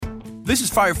This is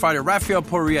firefighter Raphael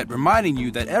Porriette reminding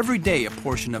you that every day a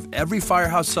portion of every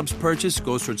Firehouse Subs purchase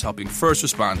goes towards helping first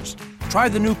responders. Try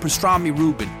the new pastrami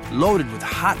Reuben, loaded with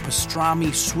hot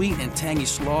pastrami, sweet and tangy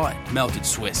slaw, and melted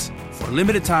Swiss. For a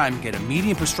limited time, get a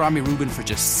medium pastrami Reuben for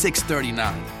just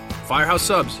 $6.39. Firehouse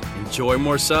Subs. Enjoy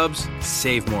more subs,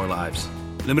 save more lives.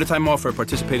 Limited time offer at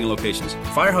participating locations.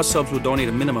 Firehouse Subs will donate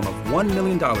a minimum of $1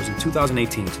 million in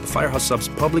 2018 to the Firehouse Subs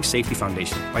Public Safety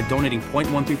Foundation by donating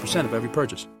 0.13% of every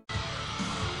purchase.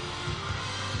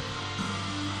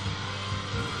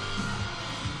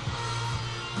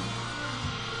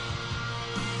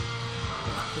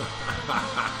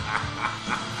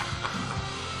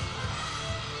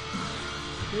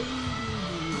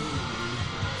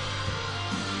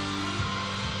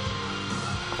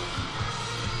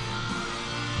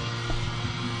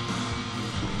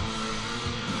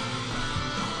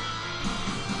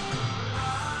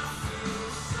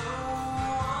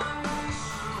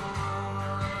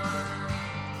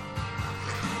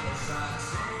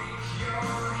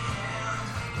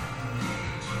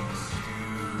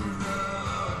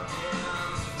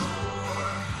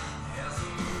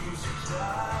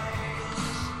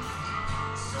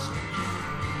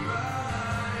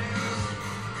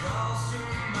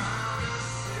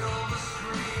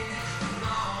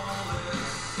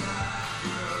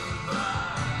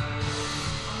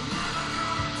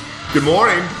 Good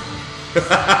morning.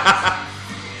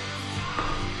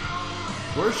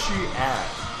 Where's she at?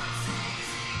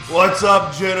 What's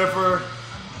up, Jennifer?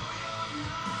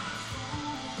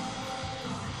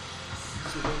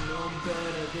 Should've known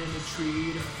better than to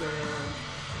treat a friend.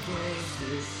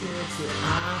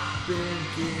 I've been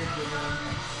given.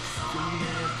 I'm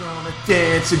gonna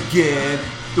dance again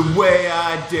the way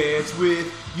I dance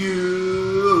with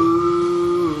you.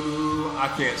 I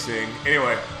can't sing.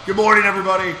 Anyway, good morning,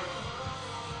 everybody.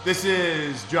 This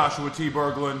is Joshua T.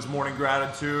 Berglan's Morning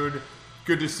Gratitude.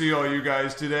 Good to see all you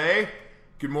guys today.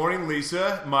 Good morning,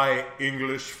 Lisa, my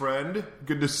English friend.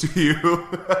 Good to see you.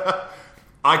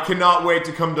 I cannot wait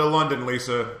to come to London,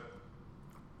 Lisa.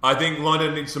 I think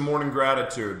London needs some morning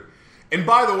gratitude. And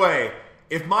by the way,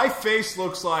 if my face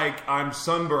looks like I'm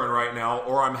sunburned right now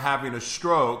or I'm having a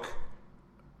stroke,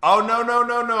 oh,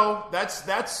 no. That's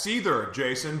Seether,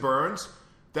 Jason Burns.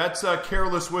 That's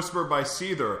Careless Whisper by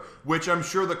Seether, which I'm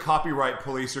sure the copyright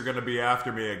police are going to be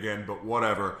after me again, but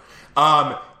whatever.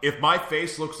 If my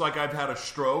face looks like I've had a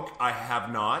stroke, I have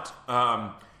not.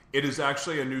 It is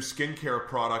actually a new skincare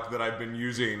product that I've been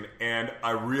using, and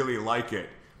I really like it.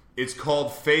 It's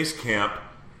called Face Camp,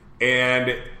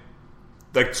 and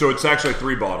so it's actually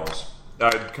 3 bottles.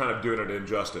 I'm kind of doing it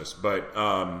injustice, but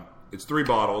it's 3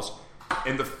 bottles.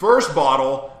 And the first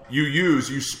bottle you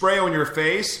spray on your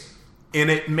face, and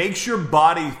it makes your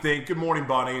body think, good morning,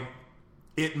 Bonnie.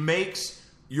 It makes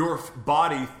your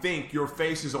body think your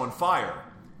face is on fire.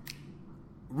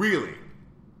 Really.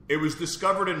 It was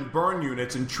discovered in burn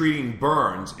units and treating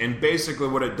burns. And basically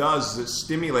what it does is it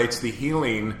stimulates the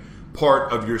healing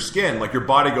part of your skin. Like your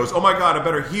body goes, oh my God, I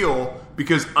better heal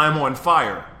because I'm on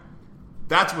fire.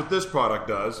 That's what this product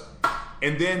does.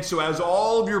 And then, so as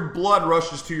all of your blood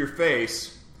rushes to your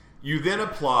face, you then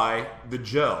apply the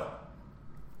gel.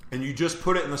 And you just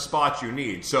put it in the spots you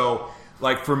need. So,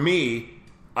 like for me,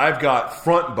 I've got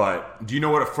front butt. Do you know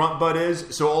what a front butt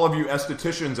is? So all of you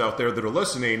estheticians out there that are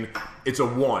listening, it's a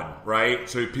 1, right?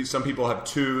 So some people have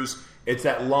 2s. It's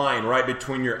that line right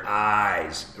between your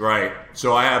eyes, right?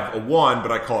 So I have a 1,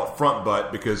 but I call it front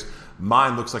butt because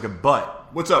mine looks like a butt.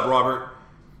 What's up, Robert?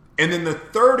 And then the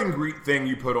third thing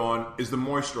you put on is the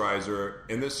moisturizer.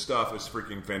 And this stuff is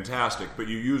freaking fantastic. But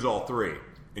you use all 3.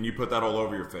 And you put that all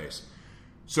over your face.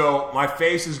 So my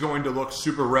face is going to look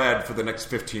super red for the next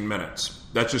 15 minutes.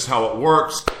 That's just how it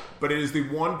works. But it is the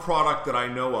one product that I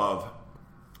know of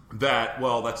that,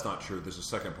 well, that's not true. There's a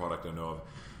second product I know of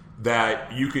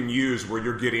that you can use where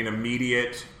you're getting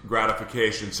immediate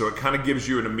gratification. So it kind of gives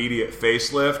you an immediate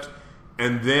facelift.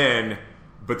 And then,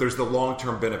 but there's the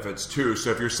long-term benefits too. So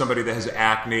if you're somebody that has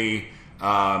acne,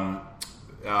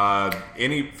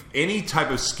 any type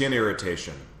of skin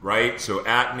irritation, right? So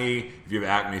acne, if you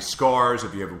have acne scars,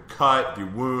 if you have a cut, if you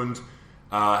have wounds,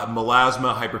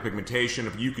 melasma, hyperpigmentation,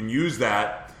 if you can use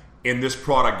that, and this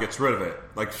product gets rid of it,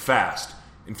 like fast.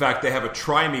 In fact, they have a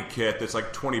Try Me kit that's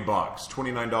like $20,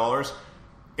 $29,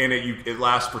 and it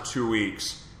lasts for 2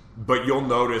 weeks. But you'll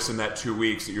notice in that 2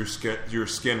 weeks that your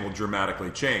skin will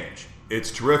dramatically change. It's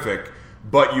terrific,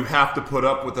 but you have to put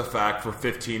up with the fact for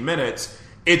 15 minutes,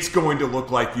 it's going to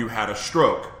look like you had a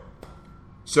stroke.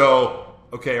 So,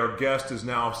 okay, our guest is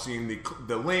now seeing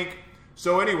the link.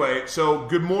 So anyway, so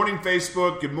good morning,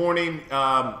 Facebook. Good morning,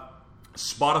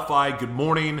 Spotify. Good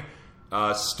morning,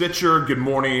 Stitcher, good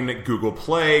morning Google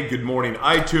Play, good morning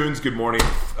iTunes, good morning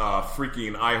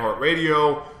freaking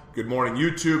iHeartRadio, good morning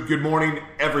YouTube, good morning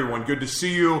everyone, good to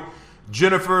see you.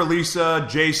 Jennifer, Lisa,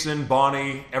 Jason,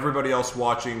 Bonnie, everybody else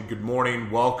watching, good morning,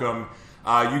 welcome.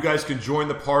 You guys can join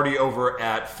the party over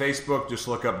at Facebook. Just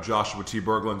look up Joshua T.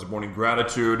 Berglan's Morning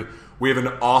Gratitude. We have an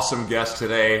awesome guest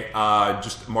today.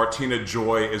 Just Martina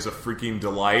Joy is a freaking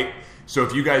delight. So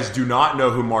if you guys do not know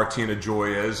who Martina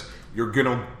Joy is, you're going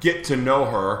to get to know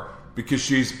her because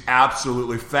she's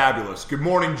absolutely fabulous. Good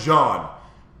morning, John.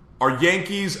 Our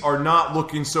Yankees are not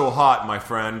looking so hot, my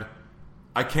friend.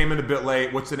 I came in a bit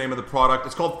late. What's the name of the product?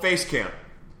 It's called Facecam.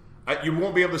 You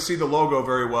won't be able to see the logo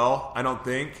very well, I don't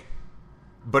think.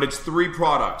 But it's 3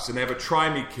 products, and they have a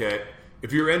Try Me kit.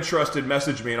 If you're interested,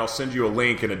 message me, and I'll send you a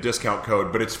link and a discount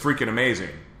code. But it's freaking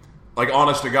amazing. Like,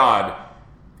 honest to God,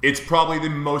 it's probably the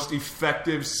most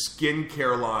effective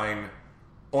skincare line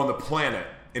on the planet.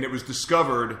 And it was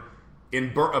discovered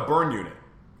in a burn unit.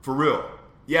 For real.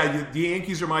 Yeah, the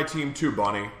Yankees are my team too,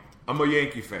 Bonnie. I'm a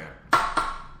Yankee fan.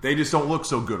 They just don't look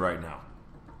so good right now.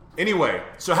 Anyway,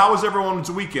 so how was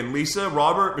everyone's weekend? Lisa,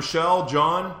 Robert, Michelle,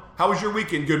 John? How was your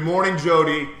weekend? Good morning,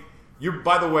 Jody.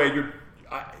 By the way,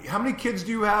 how many kids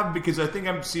do you have? Because I think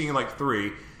I'm seeing like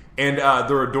 3, and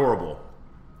they're adorable.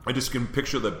 I just can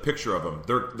picture the picture of them.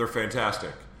 They're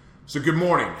fantastic. So good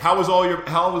morning. How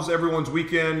was everyone's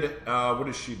weekend? What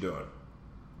is she doing?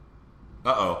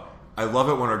 Uh-oh. I love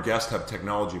it when our guests have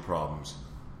technology problems.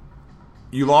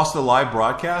 You lost the live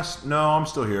broadcast? No, I'm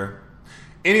still here.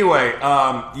 Anyway,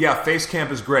 yeah,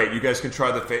 Facecamp is great. You guys can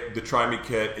try the Try Me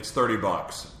kit. It's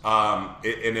 $30.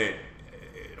 It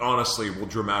honestly will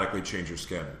dramatically change your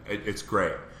skin. It's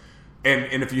great.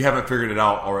 And if you haven't figured it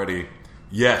out already,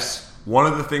 yes, one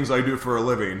of the things I do for a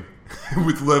living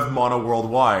with Live Mono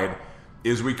Worldwide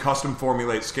is we custom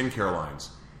formulate skincare lines.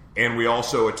 And we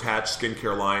also attach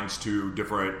skincare lines to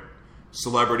different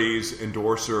celebrities,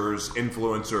 endorsers,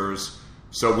 influencers.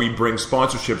 So we bring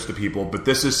sponsorships to people, but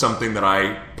this is something that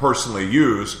I personally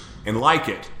use and like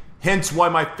it. Hence why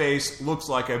my face looks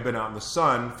like I've been out in the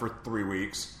sun for 3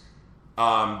 weeks.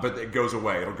 But it goes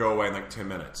away. It'll go away in like 10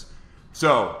 minutes.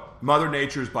 So, Mother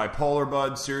Nature's bipolar,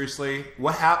 bud. Seriously.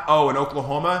 What happened? Oh, in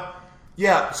Oklahoma?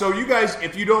 Yeah, so you guys,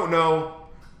 if you don't know,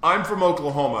 I'm from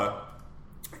Oklahoma.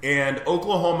 And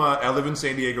Oklahoma, I live in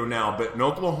San Diego now, but in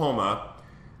Oklahoma,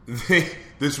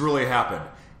 this really happened.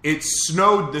 It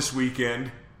snowed this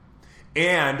weekend,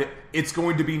 and it's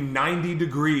going to be 90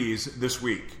 degrees this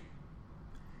week.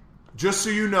 Just so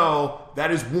you know,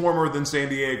 that is warmer than San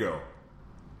Diego.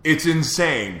 It's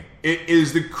insane. It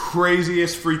is the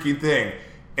craziest freaking thing.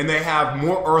 And they have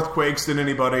more earthquakes than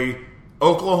anybody.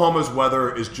 Oklahoma's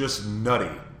weather is just nutty.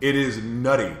 It is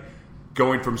nutty.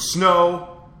 Going from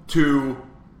snow to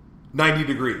 90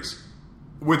 degrees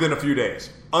within a few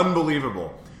days.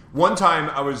 Unbelievable. One time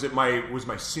I was was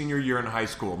my senior year in high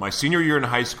school. My senior year in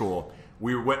high school,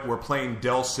 we're playing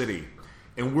Del City.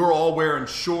 And we're all wearing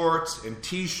shorts and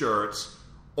t-shirts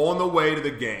on the way to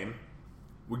the game.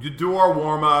 We do our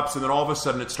warm-ups, and then all of a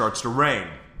sudden it starts to rain.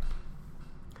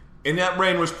 And that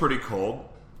rain was pretty cold.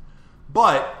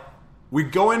 But we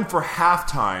go in for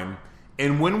halftime,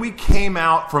 and when we came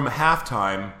out from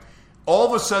halftime, all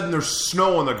of a sudden there's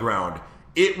snow on the ground.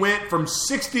 It went from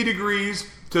 60 degrees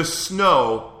to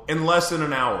snow in less than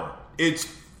an hour. It's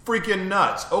freaking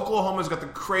nuts. Oklahoma's got the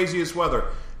craziest weather.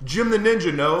 Jim the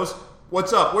Ninja knows.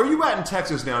 What's up? Where are you at in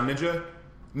Texas now, Ninja?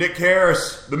 Nick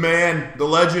Harris, the man, the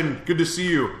legend. Good to see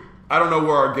you. I don't know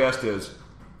where our guest is,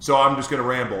 so I'm just going to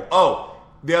ramble. Oh,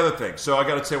 the other thing. So I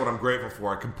got to say what I'm grateful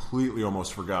for. I completely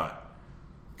almost forgot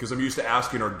because I'm used to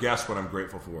asking our guests what I'm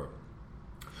grateful for.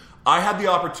 I had the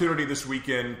opportunity this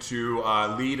weekend to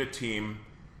lead a team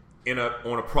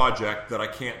on a project that I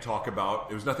can't talk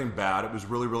about. It was nothing bad. It was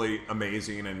really, really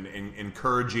amazing and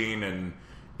encouraging, and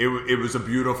it was a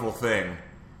beautiful thing.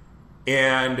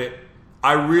 And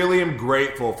I really am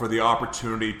grateful for the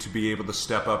opportunity to be able to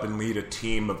step up and lead a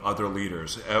team of other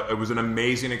leaders. It was an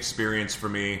amazing experience for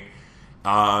me.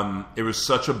 It was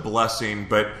such a blessing.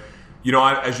 But, you know,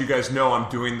 as you guys know, I'm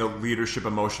doing the Leadership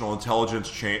Emotional Intelligence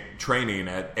training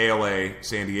at ALA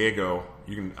San Diego.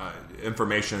 You can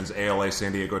information is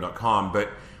alasandiego.com, but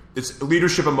it's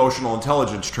Leadership Emotional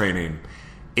Intelligence training.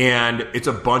 And it's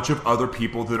a bunch of other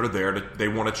people that are there they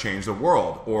want to change the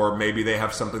world, or maybe they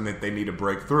have something that they need to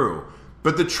break through.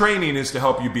 But the training is to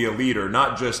help you be a leader,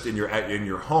 not just in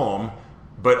your home,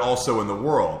 but also in the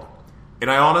world. And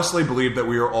I honestly believe that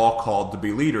we are all called to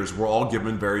be leaders. We're all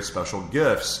given very special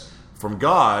gifts from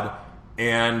God,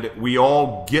 and we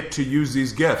all get to use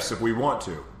these gifts if we want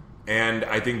to. And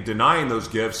I think denying those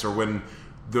gifts, or when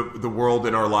the world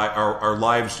and our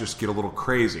lives just get a little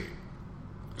crazy.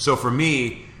 So for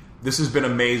me, this has been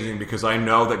amazing because I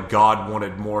know that God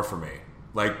wanted more for me.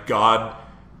 Like God,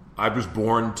 I was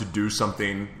born to do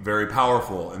something very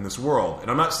powerful in this world. And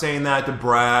I'm not saying that to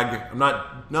brag.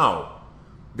 No.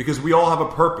 Because we all have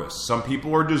a purpose. Some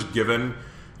people are just given,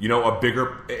 a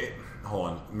bigger... Hold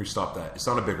on, let me stop that. It's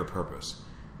not a bigger purpose.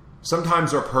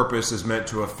 Sometimes our purpose is meant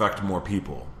to affect more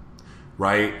people,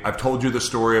 right? I've told you the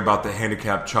story about the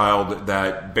handicapped child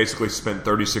that basically spent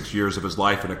 36 years of his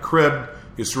life in a crib,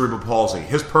 his cerebral palsy.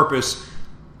 His purpose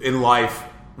in life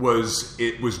was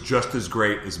just as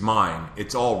great as mine.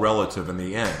 It's all relative in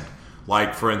the end.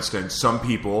 Like, for instance, some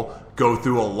people go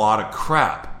through a lot of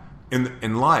crap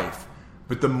in life.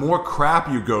 But the more crap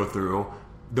you go through,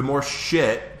 the more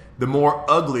shit, the more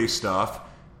ugly stuff,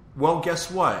 well, guess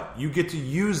what? You get to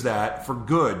use that for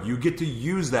good. You get to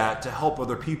use that to help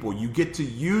other people. You get to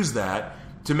use that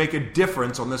to make a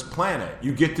difference on this planet.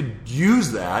 You get to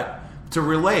use that to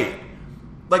relate.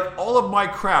 Like all of my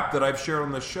crap that I've shared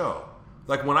on this show.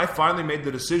 Like when I finally made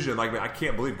the decision, like I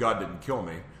can't believe God didn't kill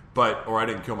me, or I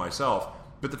didn't kill myself.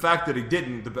 But the fact that he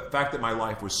didn't, the fact that my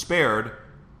life was spared,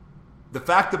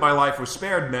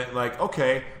 meant like,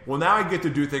 okay, well now I get to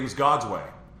do things God's way.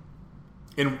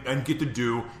 And get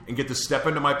to step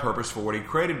into my purpose for what he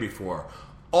created me for.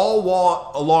 All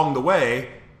while along the way,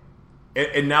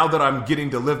 and now that I'm getting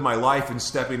to live my life and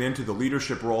stepping into the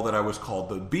leadership role that I was called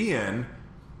to be in,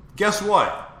 guess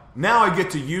what? Now I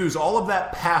get to use all of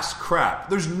that past crap.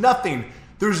 There's nothing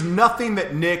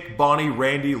that Nick, Bonnie,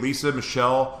 Randy, Lisa,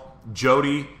 Michelle,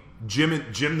 Jody, Jim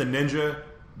the Ninja,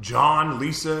 John,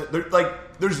 Lisa,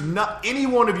 there's not any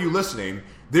one of you listening.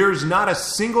 There's not a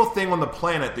single thing on the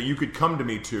planet that you could come to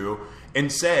me to and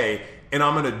say, and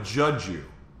I'm going to judge you.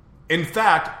 In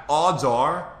fact, odds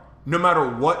are, no matter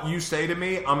what you say to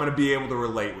me, I'm going to be able to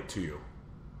relate to you.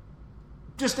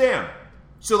 Just am.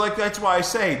 So that's why I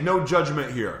say no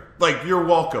judgment here. You're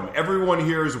welcome. Everyone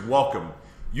here is welcome.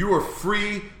 You are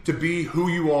free to be who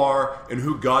you are and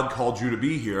who God called you to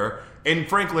be here. And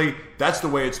frankly, that's the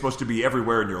way it's supposed to be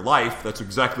everywhere in your life. That's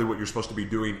exactly what you're supposed to be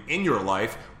doing in your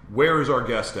life. Where is our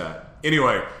guest at?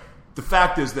 Anyway, the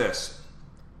fact is this.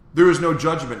 There is no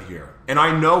judgment here. And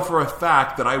I know for a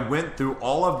fact that I went through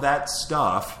all of that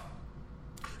stuff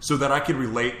so that I could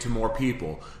relate to more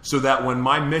people. So that when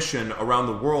my mission around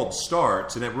the world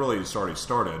starts, and it really has already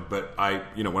started, but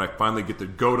when I finally get to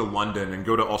go to London and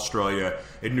go to Australia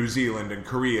and New Zealand and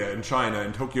Korea and China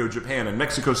and Tokyo, Japan and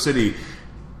Mexico City,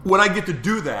 when I get to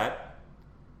do that,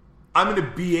 I'm going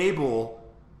to be able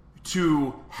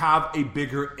to have a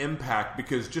bigger impact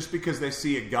because they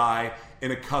see a guy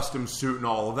in a custom suit and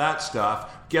all of that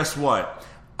stuff, guess what?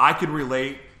 I could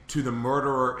relate to the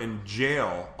murderer in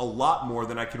jail a lot more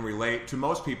than I can relate to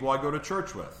most people I go to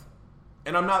church with.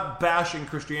 And I'm not bashing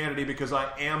Christianity because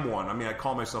I am one. I mean, I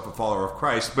call myself a follower of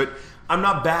Christ, but I'm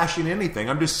not bashing anything.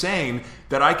 I'm just saying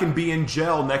that I can be in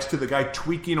jail next to the guy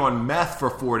tweaking on meth for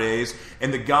 4 days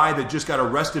and the guy that just got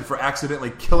arrested for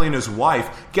accidentally killing his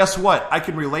wife. Guess what? I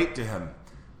can relate to him.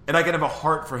 And I can have a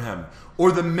heart for him.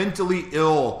 Or the mentally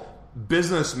ill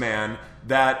businessman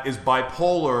that is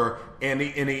bipolar and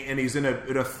he's in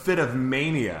a fit of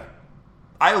mania.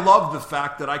 I love the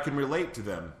fact that I can relate to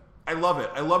them. I love it.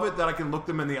 I love it that I can look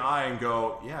them in the eye and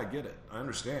go, yeah, I get it. I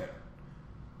understand.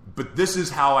 But this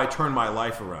is how I turn my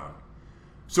life around.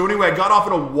 So anyway, I got off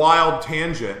on a wild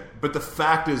tangent, but the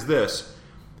fact is this.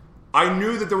 I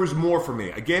knew that there was more for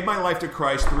me. I gave my life to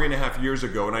Christ 3.5 years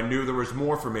ago, and I knew there was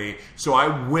more for me. So I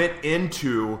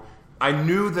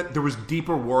knew that there was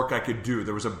deeper work I could do.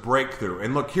 There was a breakthrough.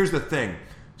 And look, here's the thing.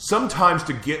 Sometimes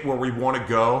to get where we want to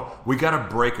go, we got to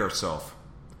break ourselves.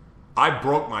 I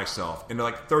broke myself into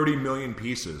 30 million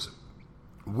pieces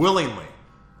willingly.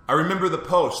 I remember the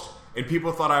post and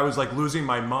people thought I was losing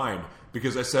my mind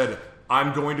because I said,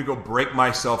 I'm going to go break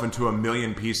myself into 1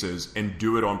 million pieces and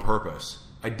do it on purpose.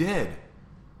 I did.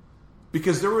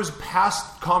 Because there was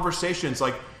past conversations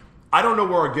I don't know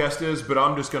where our guest is, but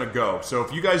I'm just going to go. So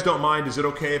if you guys don't mind, is it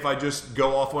okay if I just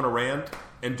go off on a rant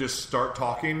and just start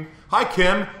talking? Hi,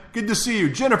 Kim. Good to see you.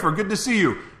 Jennifer, good to see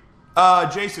you.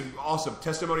 Jason, awesome.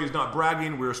 Testimony is not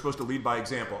bragging. We were supposed to lead by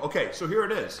example. Okay, so here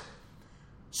it is.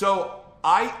 So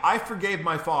I forgave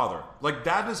my father.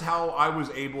 That is how I was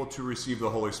able to receive the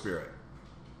Holy Spirit.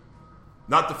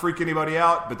 Not to freak anybody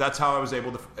out, but that's how I was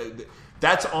able to...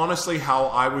 That's honestly how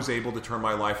I was able to turn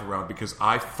my life around because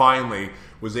I finally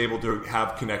was able to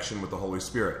have connection with the Holy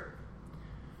Spirit.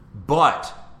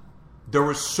 But there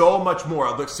was so much more.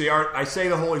 I say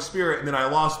the Holy Spirit and then I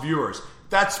lost viewers.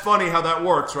 That's funny how that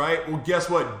works, right? Well, guess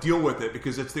what? Deal with it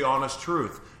because it's the honest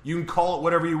truth. You can call it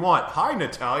whatever you want. Hi,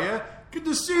 Natalia. Good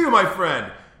to see you, my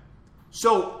friend.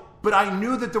 So, but I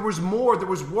knew that there was more. There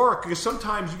was work. Because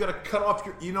sometimes you got to cut off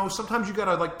sometimes you got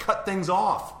to like cut things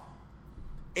off.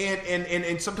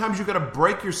 And sometimes you got to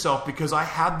break yourself because I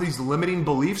had these limiting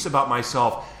beliefs about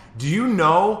myself. Do you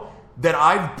know that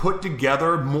I've put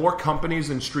together more companies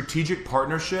and strategic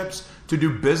partnerships to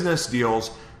do business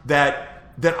deals that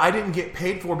I didn't get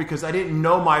paid for because I didn't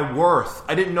know my worth.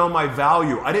 I didn't know my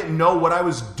value. I didn't know what I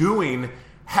was doing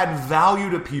had value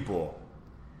to people.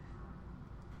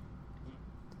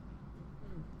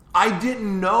 I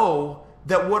didn't know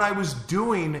that what I was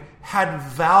doing had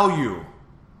value.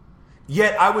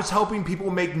 Yet I was helping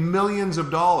people make millions of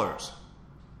dollars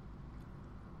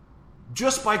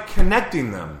just by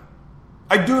connecting them.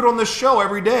 I do it on this show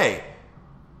every day.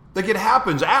 Like, it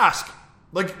happens. Ask.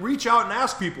 Like, reach out and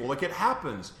ask people. Like, it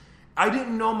happens. I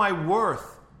didn't know my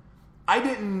worth. I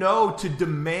didn't know to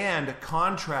demand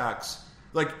contracts.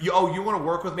 Like, you want to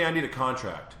work with me? I need a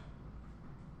contract.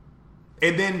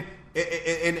 And then,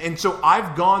 and so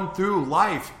I've gone through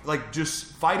life, like,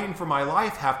 just fighting for my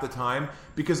life half the time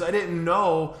because I didn't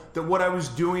know that what I was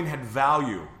doing had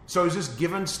value. So I was just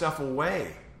giving stuff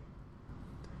away.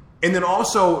 And then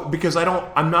also, because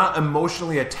I'm not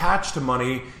emotionally attached to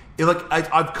money,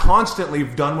 I've constantly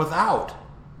done without.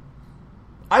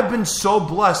 I've been so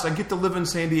blessed. I get to live in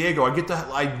San Diego.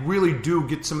 I really do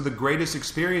get some of the greatest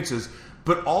experiences.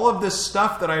 But all of this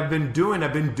stuff that I've been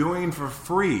doing for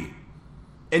free.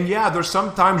 And yeah, there's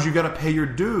sometimes you got to pay your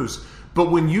dues. But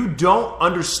when you don't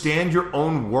understand your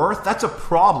own worth, that's a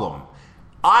problem.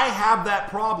 I have that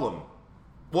problem.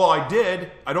 Well, I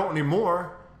did. I don't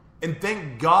anymore. And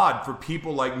thank God for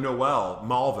people like Noel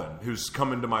Malvin, who's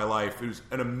come into my life, who's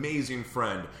an amazing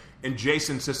friend, and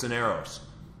Jason Cisneros,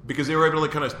 because they were able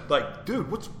to kind of like, dude,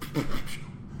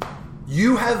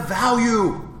 you have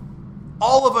value.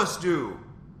 All of us do.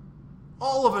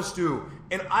 All of us do.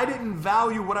 And I didn't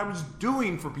value what I was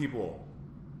doing for people.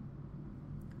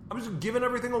 I was giving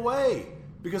everything away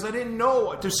because I didn't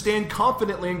know to stand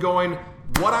confidently and going,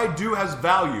 what I do has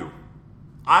value.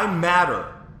 I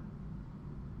matter.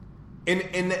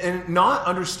 And not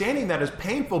understanding that is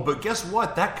painful, but guess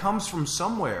what? That comes from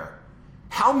somewhere.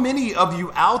 How many of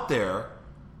you out there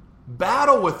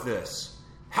battle with this?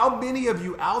 How many of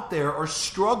you out there are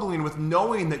struggling with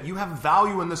knowing that you have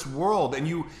value in this world,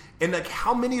 and like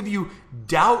how many of you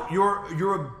doubt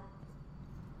your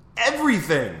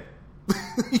everything?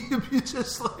 You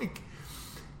just like,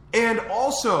 and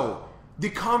also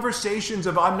the conversations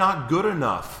of I'm not good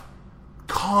enough,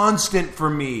 constant for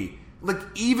me. Like,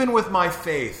 even with my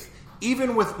faith,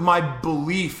 even with my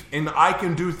belief in I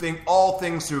can do all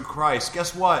things through Christ,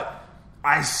 guess what?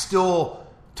 I still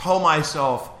tell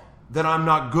myself that I'm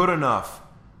not good enough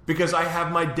because I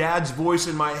have my dad's voice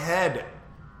in my head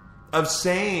of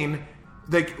saying,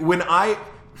 like, when I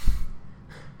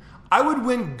would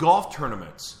win golf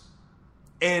tournaments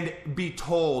and be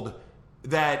told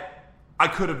that I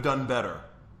could have done better.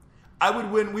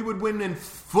 We would win in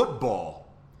football.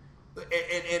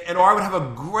 Or I would have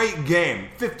a great game,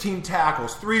 15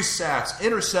 tackles, 3 sacks,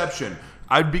 interception.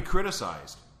 I'd be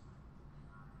criticized.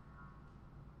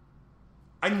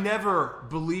 I never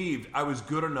believed I was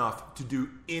good enough to do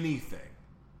anything,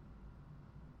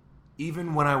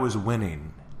 even when I was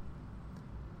winning.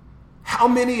 How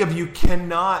many of you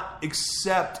cannot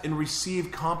accept and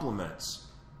receive compliments?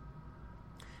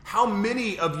 How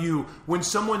many of you, when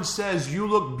someone says, you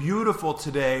look beautiful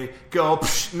today, go,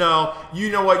 no,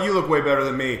 you know what, you look way better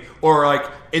than me. Or like,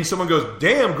 and someone goes,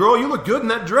 damn girl, you look good in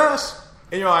that dress.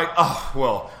 And you're like, oh,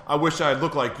 well, I wish I'd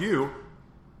look like you.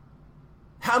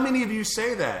 How many of you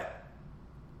say that?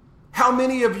 How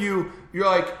many of you, you're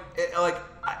like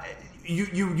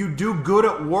you do good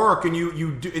at work and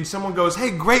you do, and someone goes,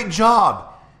 hey, great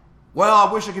job. Well,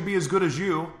 I wish I could be as good as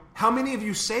you. How many of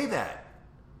you say that?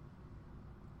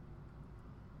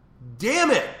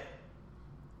 Damn it.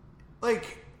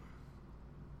 Like,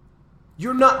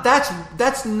 you're not,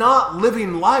 that's not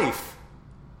living life.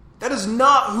 That is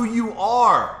not who you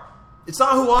are. It's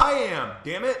not who I am,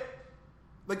 damn it.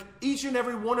 Like, each and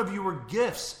every one of you are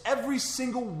gifts. Every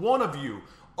single one of you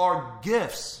are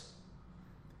gifts.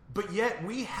 But yet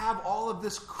we have all of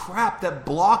this crap that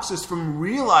blocks us from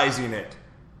realizing it.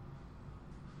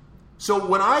 So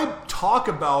when I talk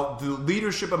about the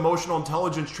leadership emotional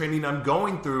intelligence training I'm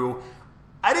going through,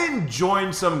 I didn't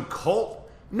join some cult.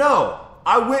 No,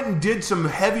 I went and did some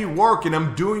heavy work, and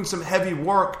I'm doing some heavy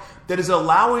work that is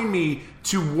allowing me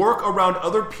to work around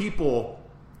other people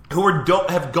who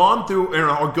have gone through and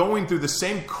are going through the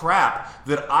same crap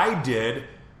that I did,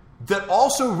 that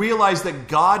also realize that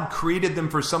God created them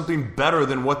for something better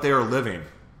than what they are living.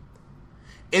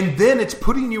 And then it's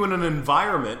putting you in an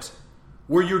environment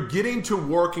where you're getting to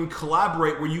work and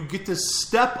collaborate, where you get to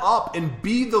step up and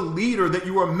be the leader that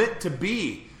you are meant to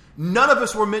be. None of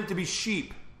us were meant to be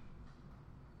sheep.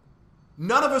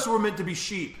 None of us were meant to be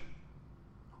sheep.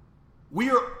 We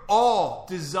are all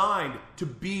designed to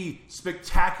be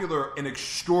spectacular and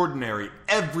extraordinary.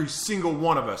 Every single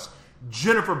one of us.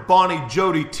 Jennifer, Bonnie,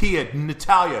 Jody, Tia,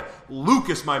 Natalia,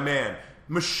 Lucas, my man,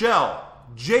 Michelle,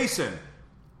 Jason,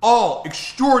 all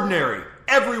extraordinary.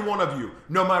 Every one of you,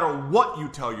 no matter what you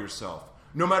tell yourself,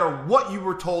 no matter what you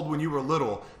were told when you were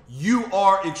little, you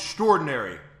are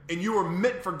extraordinary and you are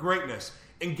meant for greatness.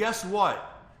 And guess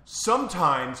what?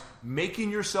 Sometimes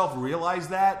making yourself realize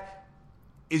that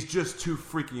is just too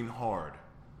freaking hard.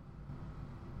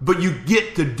 But you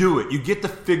get to do it. You get to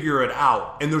figure it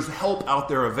out. And there's help out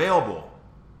there available.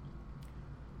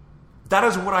 That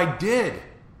is what I did.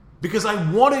 Because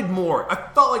I wanted more.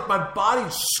 I felt like my body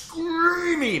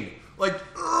screaming. Like, get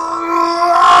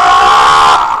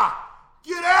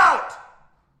out!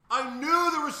 I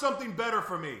knew there was something better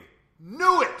for me.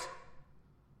 Knew it.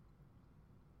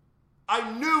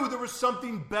 I knew there was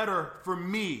something better for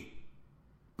me.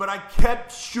 But I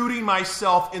kept shooting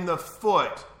myself in the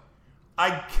foot.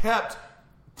 I kept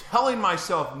telling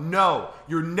myself, no,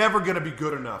 you're never going to be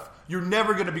good enough. You're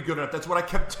never going to be good enough. That's what I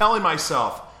kept telling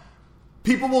myself.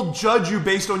 People will judge you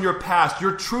based on your past.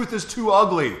 Your truth is too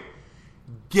ugly.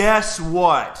 Guess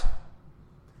what?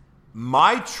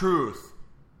 My truth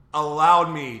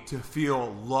allowed me to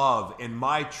feel love, and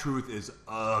my truth is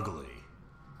ugly.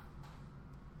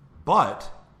 But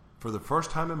for the first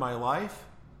time in my life,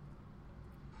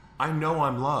 I know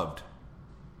I'm loved.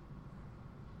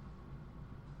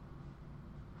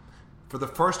 For the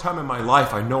first time in my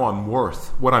life, I know I'm worth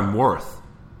what I'm worth.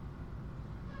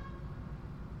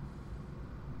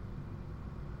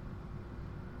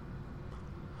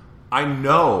 I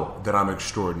know that I'm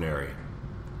extraordinary,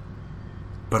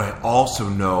 but I also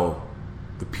know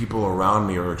the people around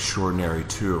me are extraordinary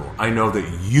too. I know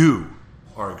that you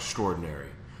are extraordinary.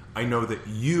 I know that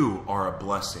you are a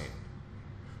blessing.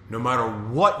 No matter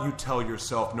what you tell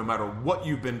yourself, no matter what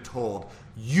you've been told,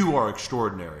 you are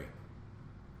extraordinary.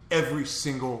 Every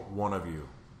single one of you.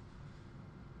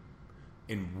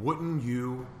 And wouldn't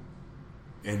you,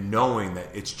 and knowing that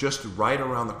it's just right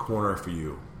around the corner for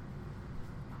you,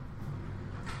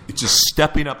 it's just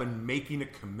stepping up and making a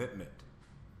commitment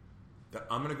that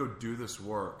I'm going to go do this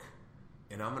work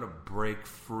and I'm going to break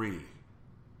free.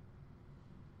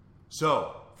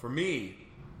 So, for me,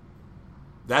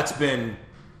 it's been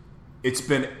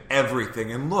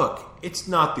everything. And look, it's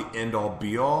not the end all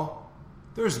be all.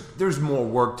 There's more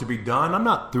work to be done. I'm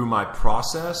not through my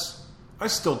process. I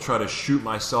still try to shoot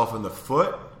myself in the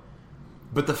foot.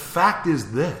 But the fact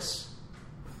is this.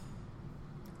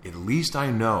 At least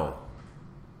I know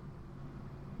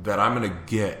that I'm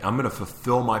going to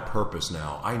fulfill my purpose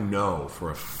now. I know for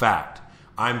a fact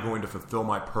I'm going to fulfill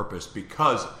my purpose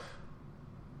because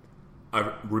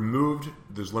I've removed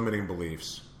those limiting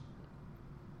beliefs.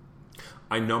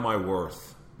 I know my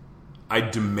worth. I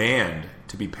demand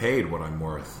to be paid what I'm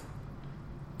worth.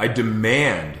 I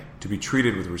demand to be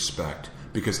treated with respect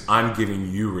because I'm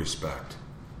giving you respect.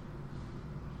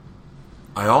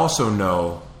 I also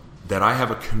know that I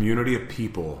have a community of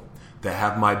people that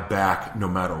have my back no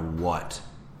matter what.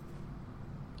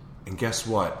 And guess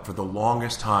what? For the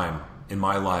longest time in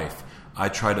my life, I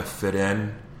tried to fit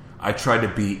in. I tried to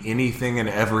be anything and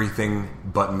everything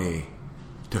but me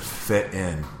to fit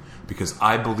in because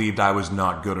I believed I was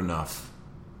not good enough.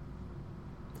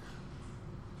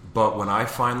 But when I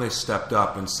finally stepped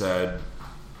up and said,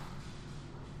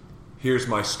 here's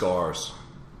my scars.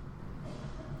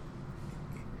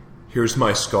 Here's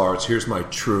my scars. Here's my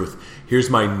truth. Here's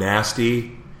my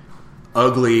nasty,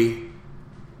 ugly,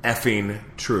 effing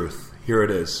truth. Here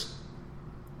it is.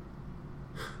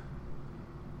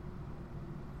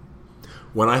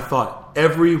 When I thought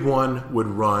everyone would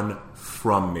run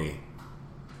from me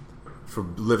for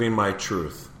living my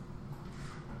truth,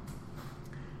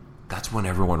 that's when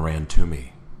everyone ran to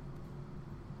me.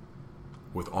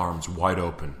 With arms wide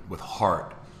open, with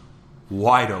heart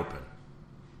wide open.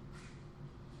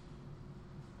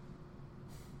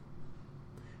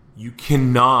 You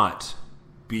cannot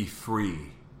be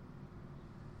free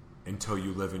until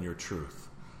you live in your truth.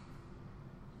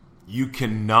 You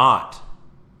cannot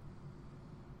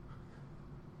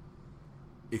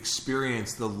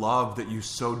experience the love that you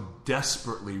so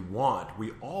desperately want.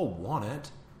 We all want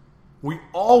it. We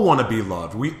all want to be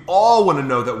loved. We all want to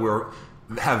know that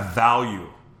we have value.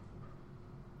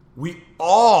 We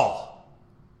all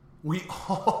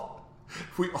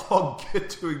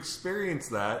get to experience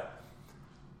that.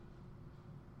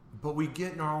 But we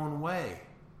get in our own way.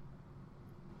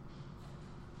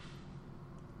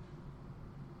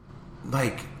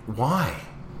 Like, why?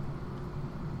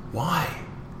 Why?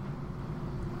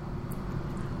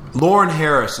 Lauren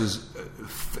Harris is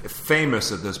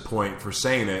famous at this point for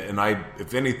saying it, and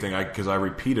if anything, because I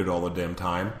repeat it all the damn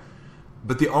time.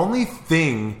 But the only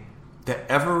thing that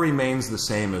ever remains the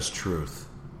same is truth.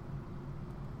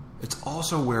 It's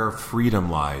also where freedom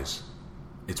lies.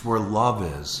 It's where love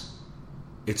is.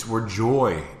 It's where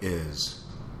joy is.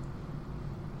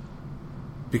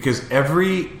 Because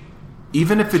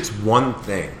even if it's one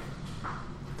thing,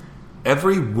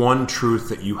 every one truth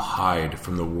that you hide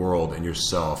from the world and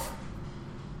yourself,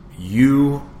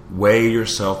 you weigh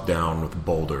yourself down with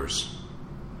boulders.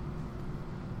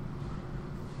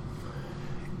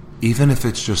 Even if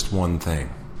it's just one thing.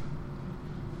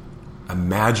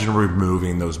 Imagine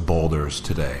removing those boulders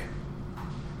today.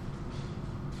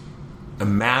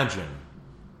 Imagine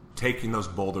taking those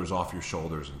boulders off your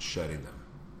shoulders and shedding them.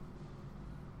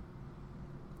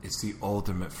 It's the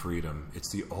ultimate freedom. It's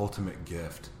the ultimate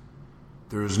gift.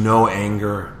 There is no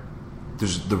anger.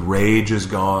 The rage is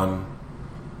gone.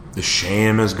 The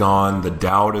shame is gone. The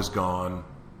doubt is gone.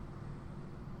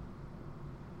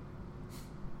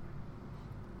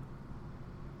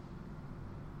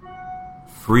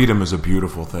 Freedom is a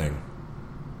beautiful thing.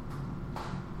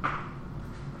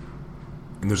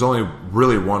 And there's only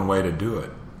really one way to do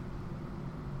it.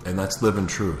 And that's live in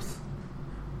truth.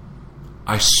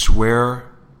 I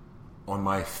swear on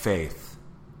my faith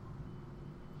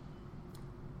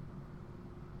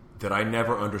that I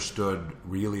never understood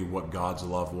really what God's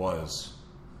love was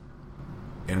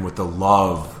and what the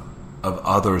love of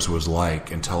others was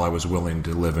like until I was willing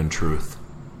to live in truth.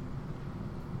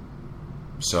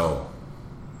 So,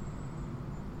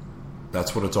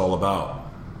 that's what it's all about.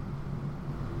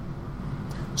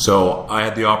 So I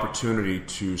had the opportunity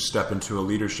to step into a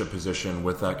leadership position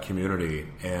with that community,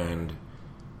 and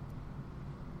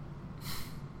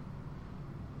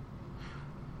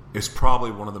it's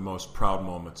probably one of the most proud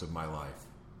moments of my life.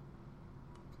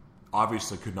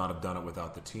 Obviously could not have done it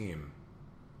without the team,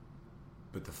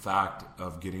 but the fact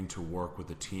of getting to work with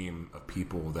a team of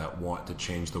people that want to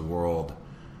change the world,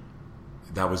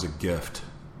 that was a gift.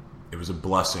 It was a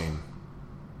blessing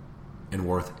and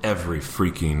worth every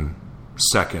freaking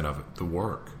second of the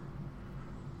work.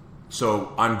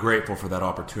 So I'm grateful for that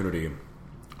opportunity.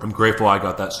 I'm grateful I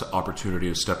got that opportunity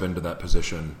to step into that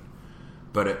position.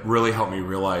 But it really helped me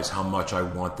realize how much I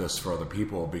want this for other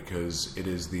people, because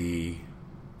it's the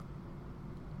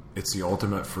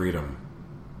ultimate freedom.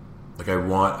 Like, I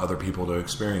want other people to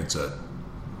experience it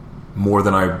more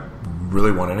than I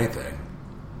really want anything.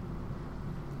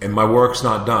 And my work's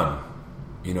not done.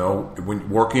 You know, when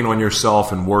working on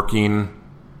yourself and working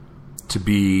to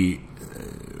be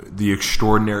the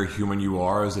extraordinary human you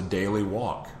are is a daily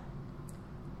walk.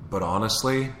 But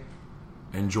honestly,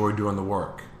 enjoy doing the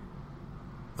work.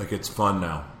 Like, it's fun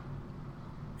now.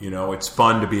 You know, it's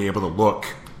fun to be able to look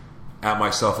at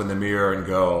myself in the mirror and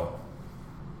go,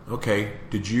 okay,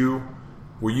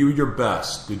 were you your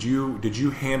best? Did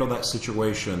you handle that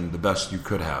situation the best you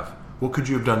could have? What could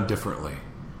you have done differently?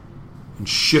 And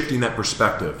shifting that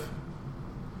perspective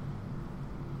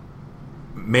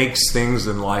makes things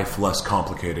in life less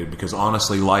complicated, because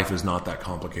honestly, life is not that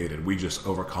complicated. We just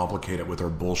overcomplicate it with our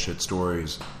bullshit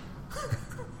stories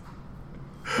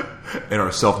and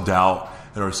our self-doubt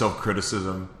and our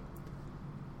self-criticism.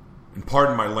 And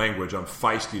pardon my language, I'm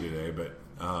feisty today, but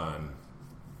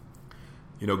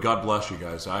God bless you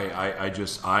guys.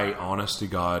 I honest to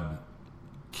God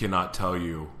cannot tell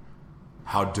you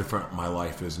how different my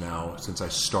life is now since I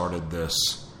started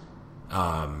this.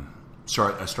 I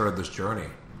started this journey.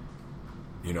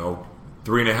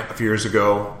 3.5 years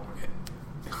ago,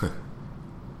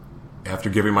 after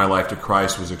giving my life to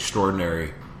Christ, was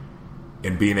extraordinary.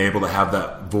 And being able to have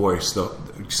that voice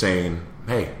saying,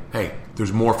 hey,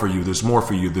 there's more for you, there's more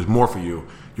for you, there's more for you.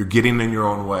 You're getting in your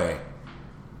own way.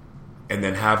 And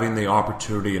then having the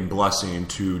opportunity and blessing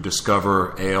to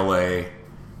discover ALA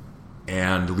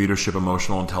and leadership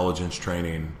emotional intelligence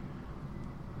training,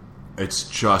 it's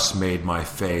just made my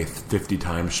faith 50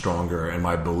 times stronger, and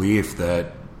my belief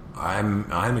that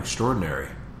I'm extraordinary,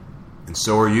 and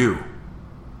so are you.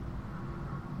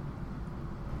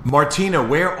 Martina,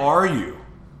 where are you?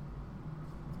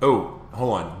 Oh,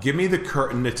 hold on.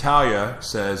 Natalia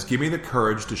says, give me the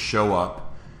courage to show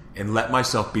up and let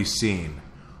myself be seen.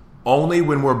 Only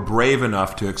when we're brave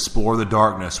enough to explore the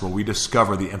darkness will we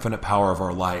discover the infinite power of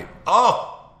our light.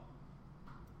 Oh,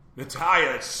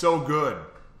 Natalia, that's so good.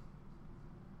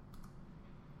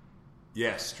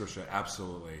 Yes, Trisha,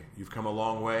 absolutely. You've come a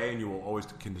long way, and you will always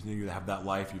continue to have that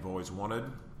life you've always wanted.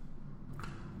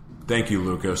 Thank you,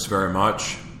 Lucas, very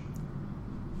much.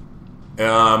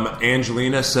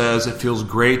 Angelina says, it feels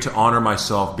great to honor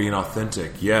myself being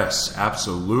authentic. Yes,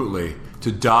 absolutely.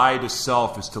 To die to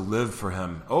self is to live for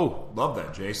him. Oh, love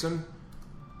that, Jason.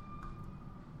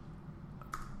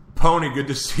 Pony, good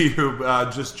to see you.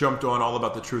 Just jumped on all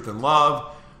about the truth and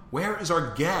love. Where is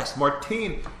our guest?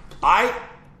 Martine,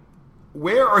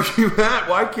 where are you at?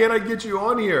 Why can't I get you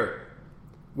on here?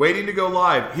 Waiting to go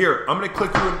live. Here, I'm going to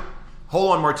click you in.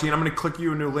 Hold on, Martine. I'm going to click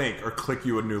you a new link.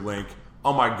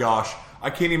 Oh my gosh. I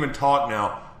can't even talk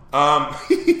now.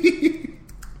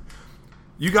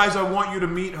 You guys, I want you to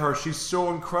meet her. She's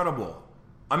so incredible.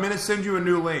 I'm going to send you a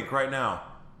new link right now.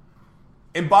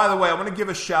 And by the way, I want to give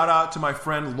a shout out to my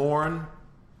friend Lauren.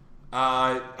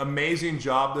 Amazing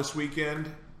job this weekend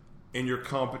in your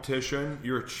competition.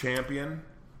 You're a champion.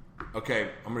 Okay,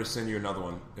 I'm going to send you another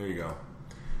one. There you go.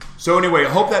 So anyway, I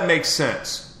hope that makes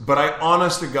sense. But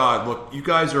honest to God, look, you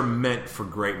guys are meant for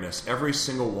greatness. Every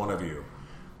single one of you.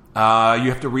 You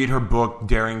have to read her book,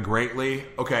 Daring Greatly.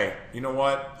 Okay, you know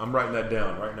what? I'm writing that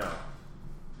down right now.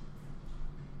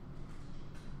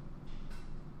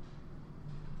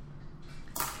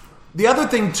 The other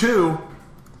thing, too,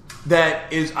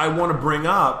 that is I want to bring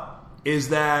up is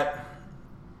that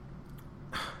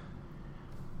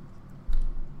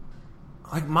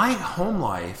like my home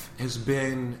life has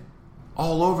been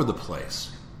all over the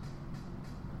place.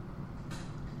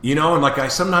 You know, and like I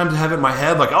sometimes have it in my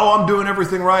head like, oh, I'm doing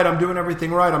everything right.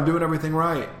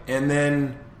 And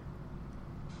then,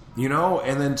 you know,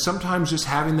 and then sometimes just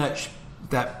having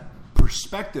that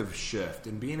perspective shift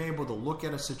and being able to look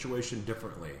at a situation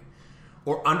differently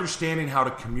or understanding how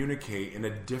to communicate in a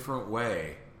different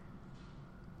way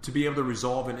to be able to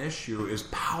resolve an issue is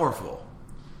powerful.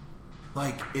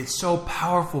 Like, it's so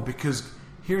powerful because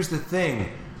here's the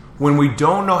thing. When we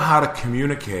don't know how to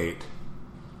communicate,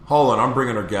 hold on, I'm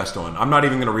bringing our guest on. I'm not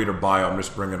even going to read her bio. I'm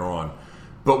just bringing her on.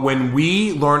 But when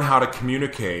we learn how to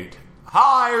communicate,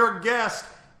 hi, our guest.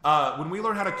 When we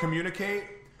learn how to communicate,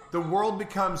 the world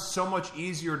becomes so much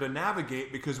easier to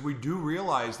navigate because we do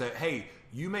realize that, hey,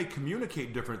 you may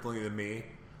communicate differently than me,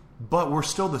 but we're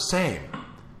still the same.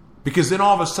 Because then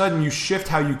all of a sudden you shift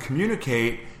how you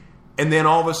communicate, and then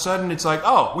all of a sudden it's like,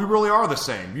 oh, we really are the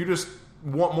same. You just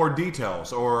want more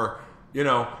details, or, you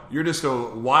know, you're just a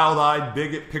wild-eyed,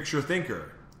 bigot picture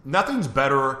thinker. Nothing's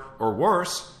better or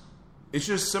worse. It's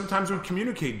just sometimes we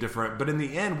communicate different, but in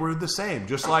the end, we're the same.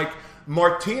 Just like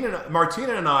Martina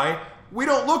and I, we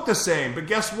don't look the same, but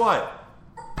guess what?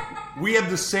 We have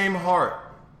the same heart.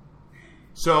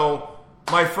 So,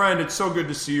 my friend, it's so good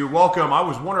to see you. Welcome. I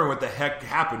was wondering what the heck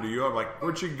happened to you. I'm like,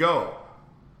 where'd you go?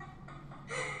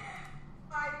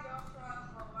 Hi, Joshua.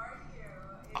 How are you?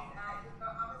 I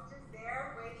was just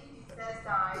there waiting. He says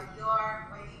you are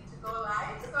waiting to go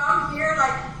live. So I'm here,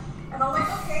 and I'm like,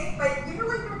 okay, but you know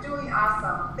what you're doing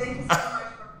awesome. Thank you so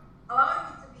much for allowing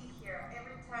me to be here.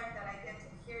 Every time that I get to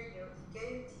hear you,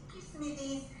 it gives me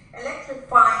these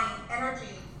electrifying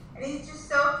energy. And it's just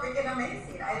so freaking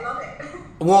amazing. I love it.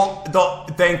 Well,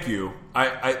 thank you.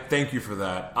 I thank you for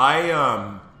that.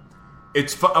 I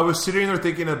was sitting there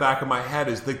thinking in the back of my head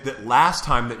is that last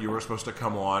time that you were supposed to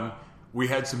come on, we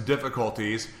had some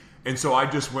difficulties, and so I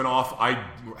just went off. I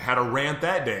had a rant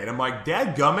that day, and I'm like,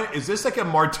 dadgummit, is this like a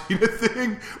Martina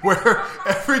thing where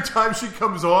every time she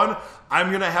comes on, I'm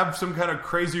going to have some kind of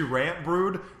crazy rant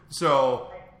brewed?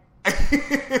 So,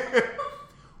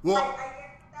 well...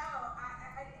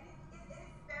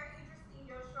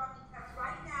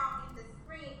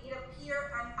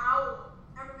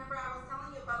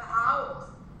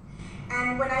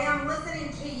 And when I am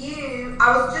listening to you,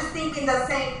 I was just thinking the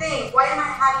same thing. Why am I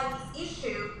having this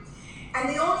issue? And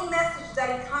the only message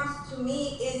that it comes to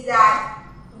me is that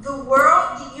the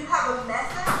world, you have a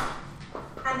message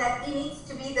and that it needs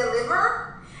to be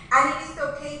delivered. And it is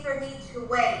okay for me to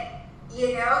wait,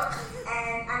 you know?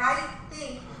 And I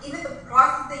think even the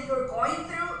process that you're going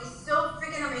through is so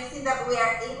freaking amazing that we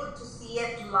are able to see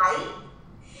it live.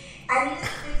 And it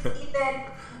speaks even...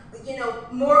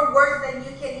 more words than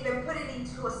you can even put it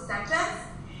into a sentence.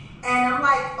 And I'm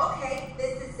like, okay,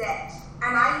 this is it.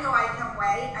 And I know I can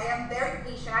wait. I am very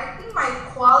patient. I think my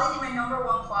number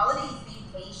one quality is being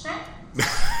patient.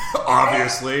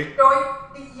 Obviously.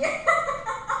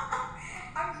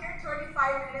 I'm here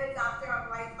 25 minutes after. I'm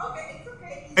like, okay, it's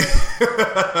okay.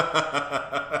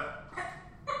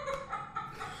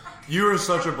 You are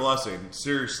such a blessing.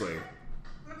 Seriously.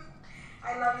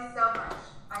 I love you so much.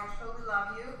 I truly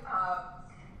love you.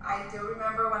 I do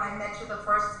remember when I met you the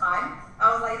first time.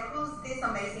 I was like, who's this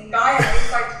amazing guy? And I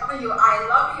started telling you, I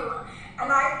love you. And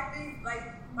I think, like,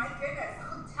 my goodness,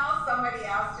 who tells somebody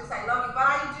else just I love you? But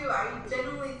I do. I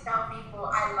genuinely tell people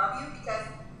I love you because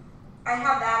I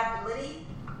have that ability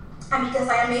and because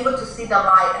I am able to see the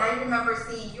light. And I remember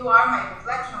seeing you are my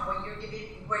reflection when you're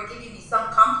giving me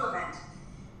some compliment.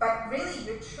 But really,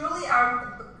 you truly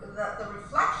are the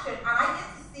reflection. And I get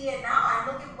to see it now. I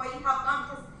look at what you have done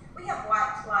because we have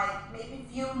what, like maybe a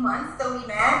few months that we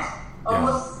met,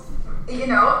 almost, you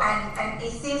know, and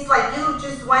it seems like you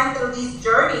just went through this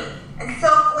journey and so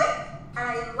quick, and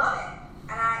I love it,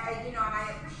 and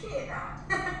I appreciate that.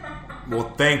 Well,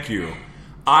 thank you.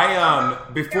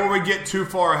 Before we get too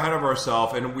far ahead of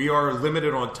ourselves, and we are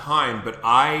limited on time, but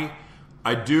I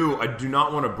do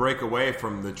not want to break away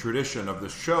from the tradition of the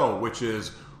show, which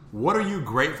is, what are you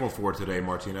grateful for today,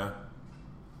 Martina?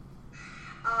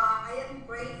 I am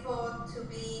grateful to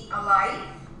be alive,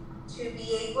 to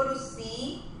be able to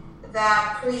see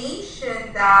the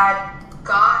creation that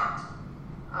God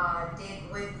did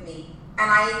with me.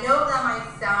 And I know that might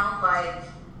sound like,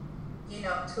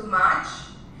 too much,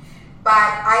 but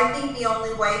I think the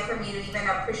only way for me to even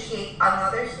appreciate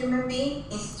another human being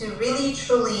is to really,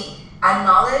 truly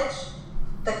acknowledge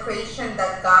the creation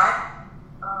that God,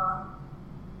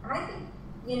 and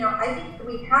I think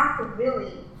we have to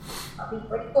really be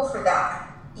grateful for that,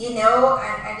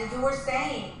 and you were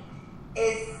saying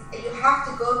is you have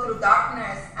to go through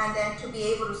darkness and then to be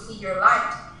able to see your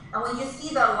light. And when you see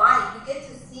the light, you get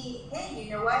to see, hey, you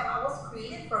know what? I was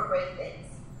created for great things.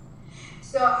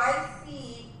 So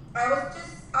yesterday,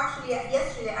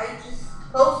 I just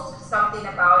posted something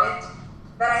about it,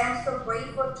 that I am so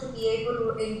grateful to be able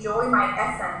to enjoy my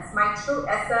essence, my true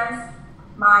essence,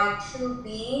 my true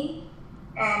being,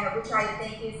 and which I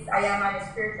think is I am a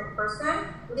spiritual person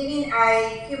living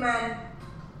a human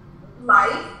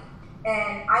life,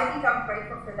 and I think I'm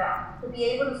grateful for that, to be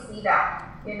able to see that,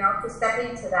 to step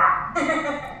into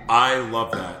that. I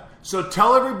love that. So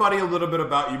tell everybody a little bit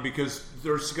about you, because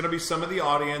there's going to be some of the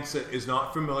audience that is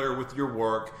not familiar with your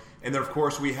work. And then, of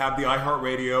course, we have the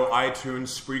iHeartRadio, iTunes,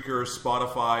 Spreaker,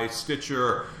 Spotify,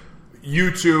 Stitcher,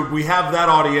 YouTube. We have that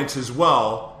audience as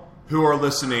well who are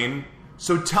listening.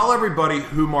 So tell everybody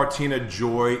who Martina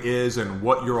Joy is and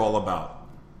what you're all about.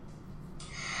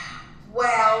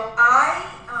 Well, I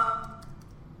am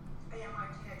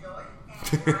Martina Joy, and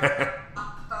I'm a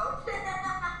coach.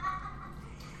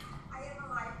 I am a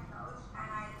life coach, and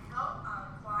I help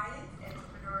clients,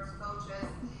 entrepreneurs, coaches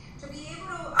to be able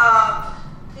to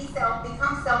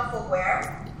become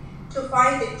self-aware, to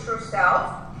find their true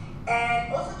self,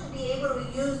 and also to be able to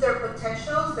use their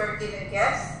potentials, their given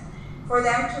gifts, for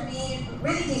them to be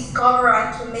really discover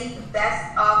and to make the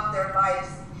best of their lives.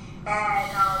 And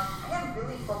I am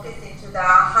really focused into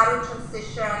that, how to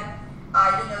transition.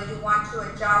 You want to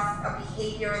adjust a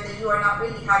behavior that you are not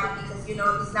really happy because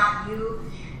it's not you,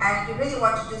 and you really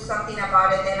want to do something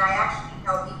about it. Then I actually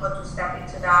help people to step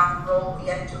into that role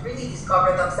and to really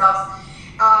discover themselves.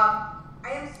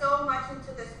 I am so much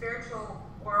into the spiritual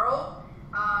world,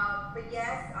 but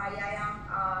yes, I am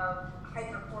a high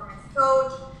performance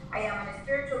coach. I am a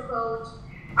spiritual coach.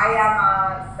 I am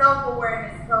a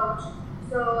self-awareness coach.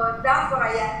 So that's what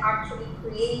I actually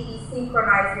created, the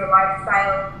Synchronize Your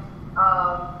Lifestyle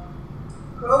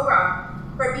program,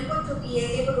 for people to be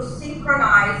able to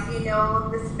synchronize,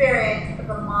 the spirit,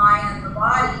 the mind, and the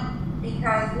body,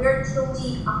 because we're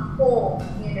truly a whole,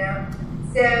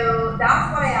 So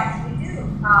that's what I actually do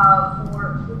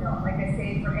for, like I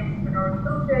say, for entrepreneur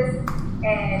coaches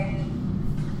and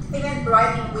even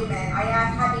thriving women. I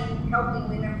have been helping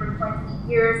women for 20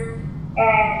 years,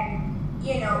 and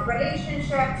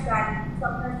relationships, and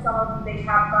sometimes some of them, they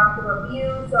have gone through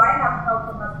abuse, so I have helped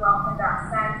them as well in that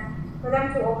sense, for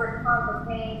them to overcome the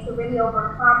pain, to really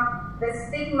overcome the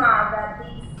stigma that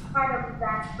these kind of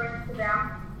events bring to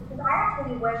them, because I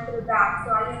actually went through that,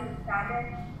 so I understand it.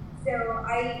 So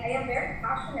I am very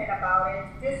passionate about it,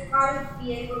 just how to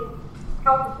be able to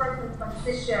help the person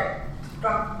transition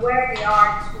from where they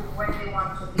are to where they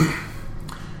want to be.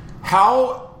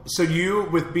 So you,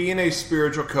 with being a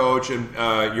spiritual coach and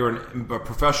you're a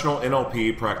professional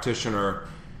NLP practitioner,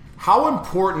 how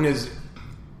important is,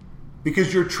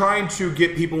 because you're trying to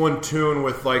get people in tune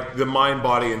with like the mind,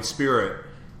 body, and spirit,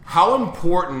 how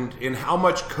important and how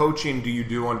much coaching do you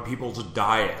do on people's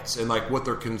diets and like what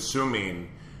they're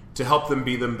consuming to help them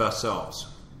be their best selves?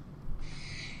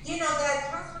 The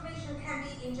transformation can be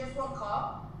in just one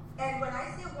call. And when I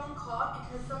say one call,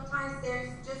 because sometimes there's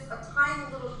just a tiny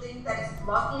little thing that is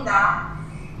blocking that,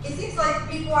 it seems like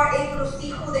people are able to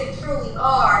see who they truly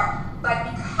are, but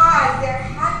because there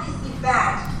had this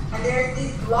event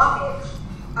blockage,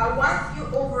 once you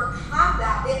overcome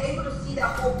that, they're able to see the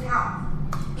whole path.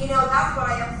 That's what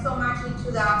I am so much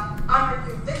into the honor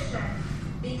your vision,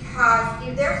 because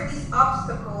if there's this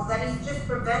obstacle that is just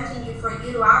preventing you from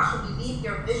you to actually leave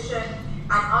your vision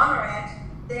and honor it,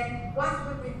 then once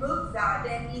we remove that,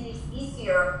 then it is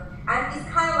easier. And it's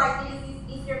kind of like it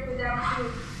is easier for them to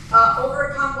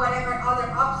overcome whatever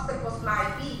other obstacles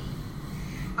might be.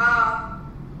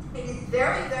 It is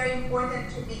very, very important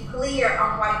to be clear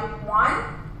on what you want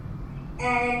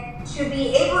and to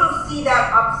be able to see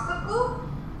that obstacle.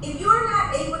 If you are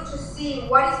not able to see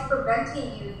what is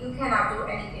preventing you, you cannot do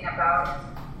anything about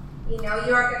it. You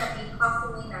are going to be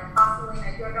hustling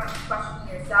and you're going to question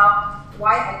yourself,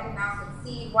 why I cannot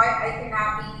succeed, why I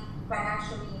cannot be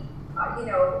financially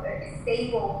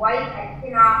stable, why I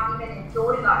cannot even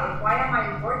enjoy life, why am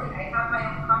I working? I have my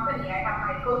own company, I have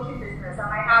my coaching business, and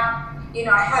I have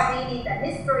been in the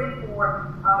mystery with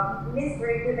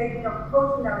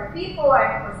coaching other people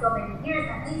and for so many years,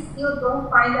 and they still don't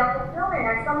find that fulfillment.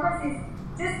 And sometimes it's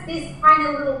just this tiny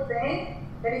little thing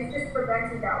that is just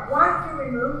preventing that. Once you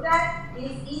remove that, it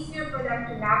is easier for them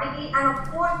to navigate. And of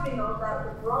course, that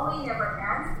the growing never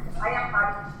ends, because I am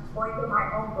going through my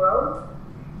own growth.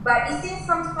 But it seems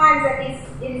sometimes that it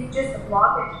is just a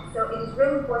blockage. So it is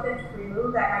really important to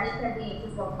remove that, and it can be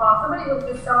just one cause. Somebody was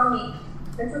just telling me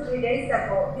 2-3 days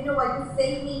ago, you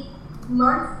saved me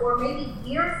months or maybe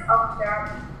years of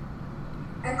therapy.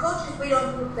 And coaches, we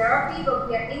don't do therapy, but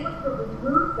we are able to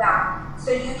remove that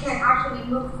so you can actually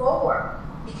move forward.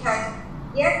 Because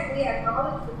yes, we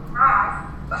acknowledge the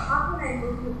past, but how can I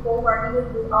move you forward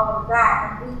even with all of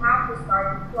that? And we have to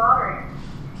start decluttering.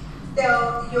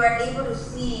 So you are able to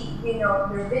see,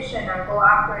 your vision and go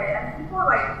after it. And people are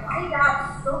like, light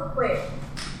up so quick.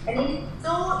 And it is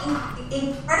so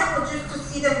incredible just to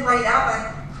see them light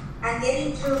up and get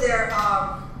into their,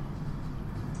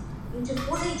 into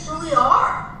who they truly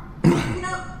are.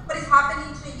 What is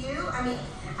happening to you? I mean,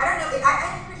 I don't know.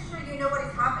 I'm pretty sure you know what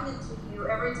is happening to you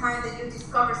every time that you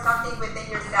discover something within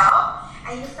yourself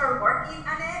and you start working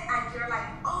on it and you're like,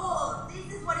 oh,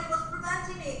 this is what it was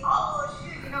preventing me. Oh,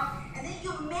 shoot, And then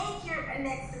you make your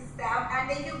next step and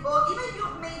then you go, even you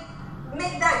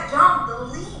make that jump,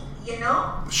 the leap,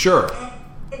 Sure.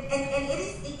 And it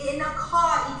is in a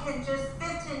call, it can just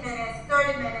 15 minutes,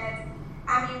 30 minutes.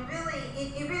 I mean, really,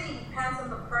 it really depends on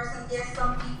the person. Yes,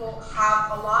 some people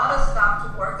have a lot of stuff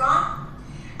to work on.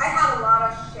 I have a lot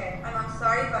of shit, and I'm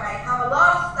sorry, but I have a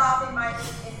lot of stuff in my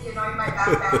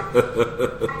backpack.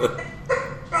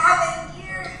 I have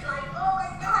years, like, oh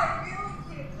my God, really,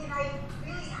 can I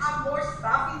really have more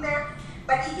stuff in there?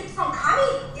 But it keeps on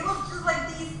coming. It was just like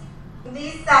these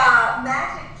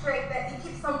magic trick that it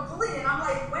keeps on pulling, and I'm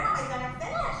like, when am I gonna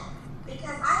finish?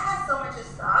 Because I have so much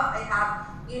stuff. I have,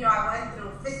 I went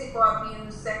through physical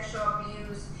abuse, sexual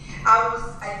abuse.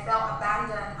 I felt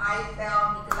abandoned. I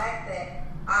felt neglected.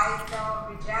 I felt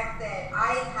rejected.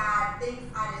 I had things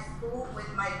at school with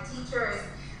my teachers.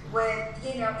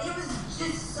 It was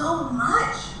just so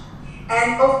much.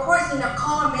 And of course, in a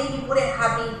call, maybe wouldn't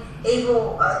have been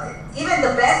able, even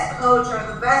the best coach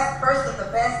or the best person,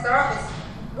 the best therapist,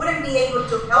 wouldn't be able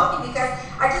to help me because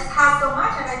I just had so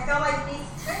much, and I felt like these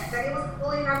tricks that it was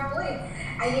pulling and pulling.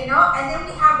 And and then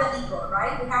we have the ego,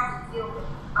 right? We have to deal with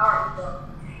our ego.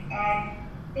 And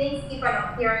things keep on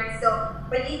appearing. So,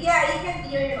 but it can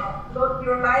be,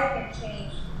 your life can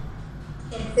change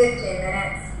in 15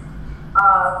 minutes,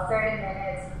 30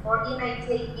 minutes, or it may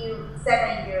take you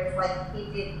 7 years, like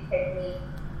it did take me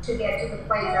to get to the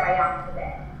place that I am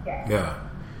today. Yeah.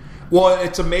 Well,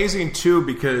 it's amazing too,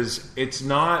 because it's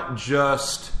not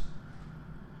just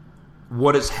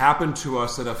what has happened to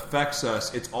us that affects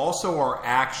us. It's also our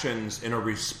actions in a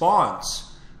response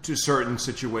to certain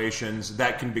situations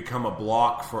that can become a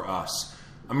block for us.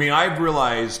 I mean, I've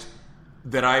realized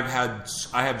that I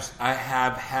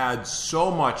have had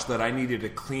so much that I needed to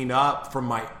clean up from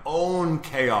my own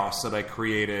chaos that I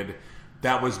created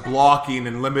that was blocking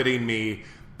and limiting me.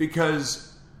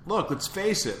 Because look, let's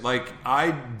face it, like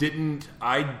I didn't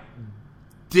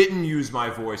use my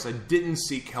voice. I didn't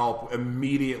seek help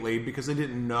immediately because I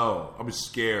didn't know. I was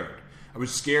scared. I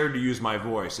was scared to use my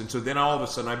voice. And so then all of a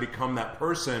sudden I become that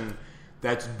person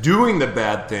that's doing the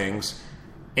bad things.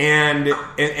 And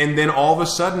then all of a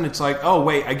sudden it's like, oh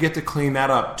wait, I get to clean that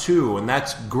up too. And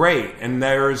that's great. And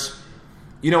there's,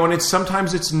 and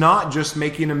sometimes it's not just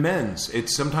making amends.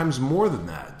 It's sometimes more than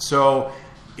that. So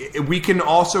we can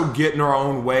also get in our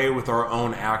own way with our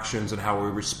own actions and how we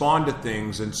respond to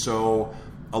things. And so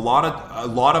a lot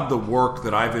of the work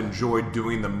that I've enjoyed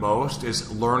doing the most is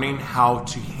learning how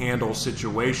to handle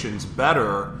situations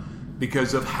better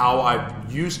because of how I'm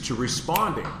used to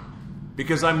responding.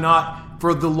 Because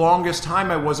for the longest time,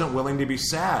 I wasn't willing to be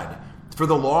sad. For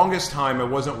the longest time, I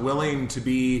wasn't willing to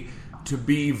be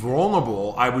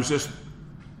vulnerable. I was just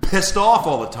pissed off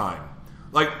all the time.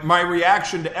 Like, my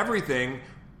reaction to everything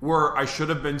where I should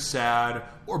have been sad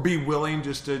or be willing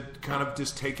just to kind of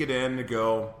just take it in and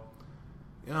go,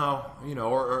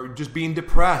 or just being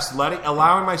depressed,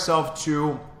 allowing myself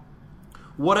to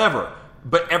whatever.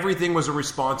 But everything was a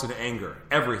response to anger.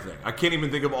 Everything. I can't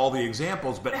even think of all the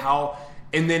examples, but how.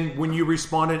 And then when you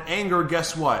respond in anger,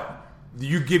 guess what?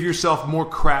 You give yourself more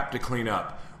crap to clean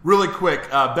up. Really quick,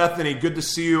 Bethany, good to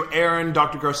see you. Aaron,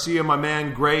 Dr. Garcia, my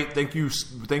man, great. Thank you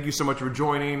so much for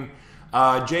joining.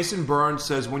 Jason Burns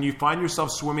says, when you find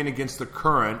yourself swimming against the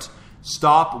current,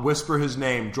 stop, whisper his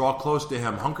name, draw close to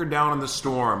him, hunker down in the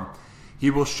storm.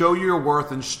 He will show you your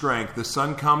worth and strength. The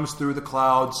sun comes through the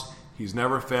clouds. He's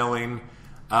never failing.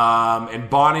 And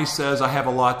Bonnie says, I have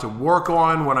a lot to work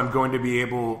on when I'm going to be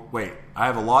able... Wait, I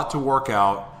have a lot to work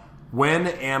out. When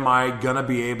am I going to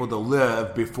be able to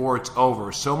live before it's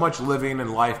over? So much living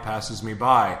and life passes me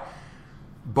by.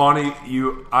 Bonnie,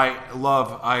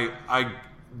 I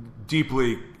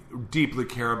deeply, deeply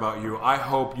care about you. I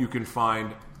hope you can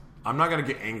find... I'm not going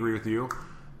to get angry with you.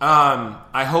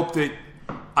 I hope that...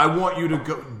 I want you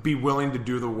to be willing to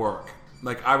do the work.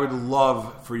 Like, I would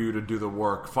love for you to do the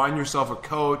work. Find yourself a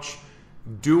coach.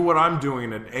 Do what I'm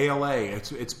doing at ALA.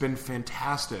 It's been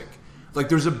fantastic. Like,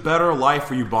 there's a better life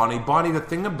for you, Bonnie. Bonnie, the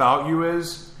thing about you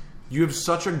is you have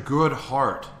such a good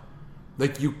heart.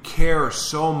 Like, you care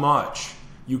so much.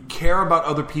 You care about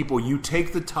other people. You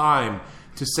take the time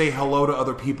to say hello to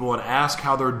other people and ask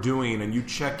how they're doing, and you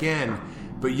check in.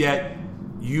 But yet,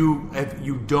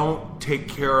 you don't take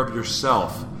care of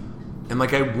yourself. And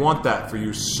like, I want that for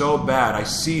you so bad. I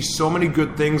see so many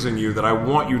good things in you that I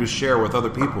want you to share with other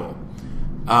people.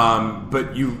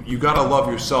 But you got to love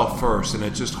yourself first, and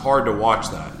it's just hard to watch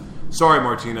that. Sorry,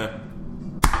 Martina.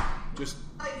 Just...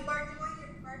 You are doing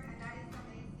your part, and that is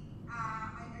amazing. I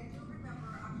do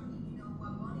remember, actually,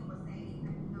 what Bonnie was saying.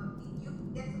 You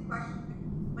get the question,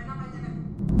 when am I going to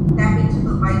step into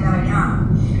the light that I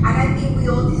am? And I think we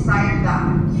all desire that.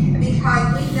 Because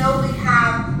we know we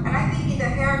have, and I think in the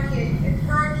hierarchy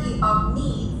of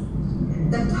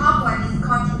needs, the top one is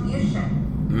contribution.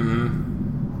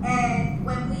 Mm-hmm. And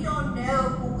when we don't know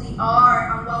who we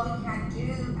are and what we can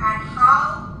do and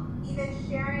how even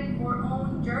sharing our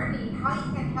own journey, how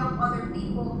you can help other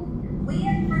people, we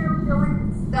are kind of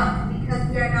feeling stuck because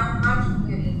we are not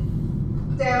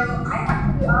contributing. So I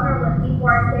have to be honored when people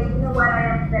are saying, you know what, I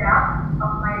am fed up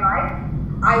of my life.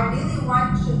 I really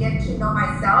want to get to know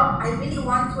myself. I really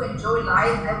want to enjoy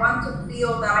life. I want to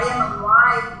feel that I am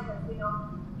alive because,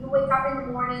 you wake up in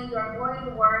the morning, you are going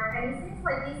to work, and it seems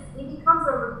like it becomes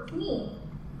a routine.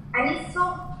 And it's so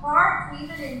hard to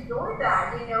even enjoy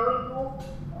that, You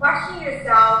question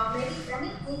yourself,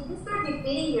 you start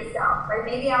defeating yourself. Like,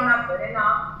 maybe I'm not good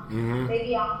enough. Mm-hmm.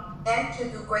 Maybe I'm meant to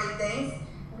do great things.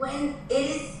 When it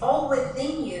is all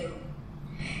within you.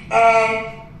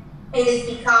 And it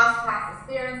is because past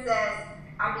experiences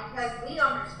and because we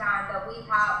understand that we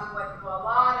went through a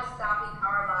lot of stuff in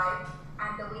our life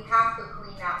and that we have to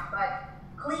clean up. But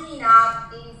cleaning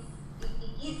up it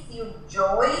gives you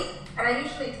joy. And I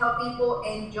usually tell people,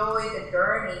 enjoy the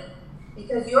journey.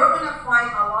 Because you're going to find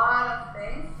a lot of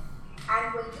things.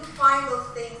 And when you find those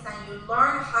things and you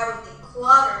learn how to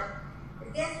declutter,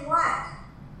 guess what?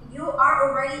 You are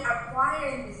already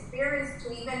acquiring the experience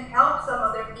to even help some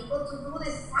other people to do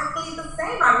exactly the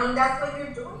same. I mean, that's what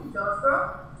you're doing,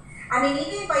 Joshua. I mean,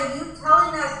 even by you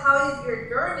telling us how is your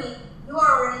journey, you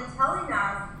are already telling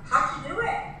us how to do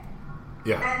it.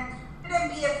 Yeah. And you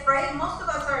shouldn't be afraid. Most of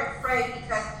us are afraid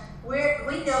because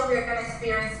we know we're going to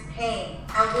experience pain.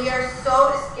 And we are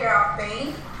so scared of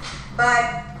pain.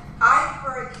 But I've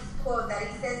heard this quote that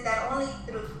it says that only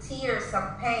through tears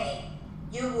of pain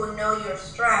you will know your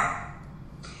strength.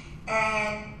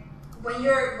 And when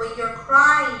you're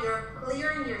crying, you're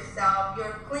clearing yourself,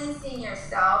 you're cleansing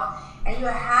yourself, and you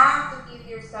have to give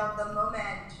yourself the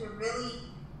moment to really,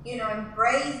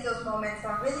 embrace those moments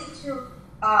and really to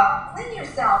clean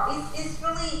yourself. It's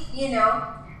really,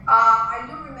 I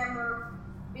do remember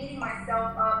beating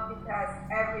myself up because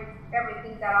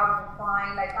everything that I was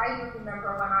applying, like I do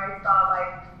remember when I thought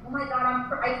like, oh my God,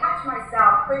 I catch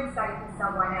myself criticizing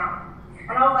someone else.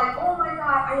 And I was like, oh my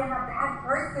God, I am a bad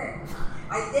person.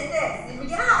 I did this.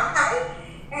 Yeah, right?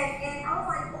 And I was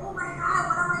like, oh my God,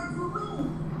 what am I doing?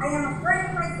 I am afraid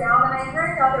of myself, and I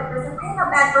heard the other person, I am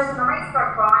a bad person, and I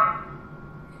start crying.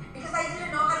 Because I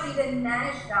didn't know how to even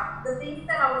manage that. The things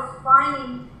that I was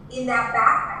finding in that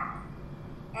backpack.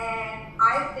 And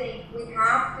I think we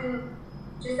have to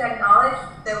just acknowledge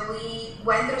that we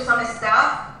went through some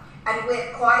stuff and we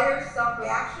acquired some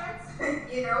reactions.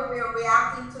 We're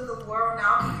reacting to the world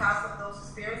now because of those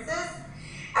experiences.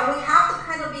 And we have to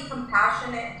kind of be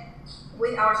compassionate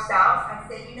with ourselves and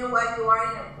say, you know what, you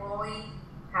are in a growing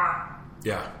path.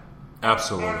 Yeah,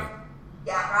 absolutely.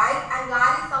 Right? And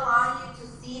God is allowing you to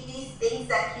see these things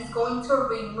that He's going to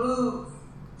remove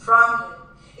from you.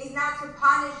 It's not to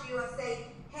punish you and say,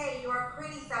 hey, you are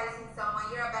criticizing someone,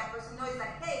 you're a bad person. No, it's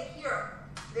like, hey, here,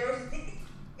 there's this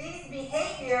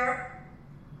behavior,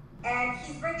 and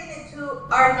He's bringing it to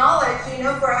our knowledge,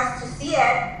 for us to see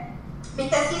it,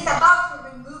 because He's about to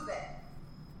remove it.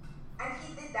 And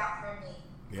He did that for me.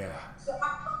 Yeah. So I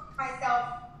put myself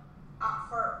up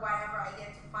for whatever I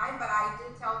get to find, but I do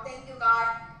tell, thank you, God,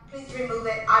 please remove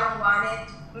it. I don't want it.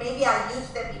 Maybe I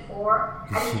used it before,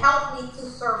 and it helped me to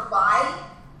survive,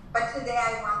 but today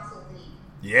I want to leave.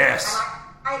 Yes. And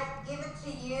I give it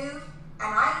to you,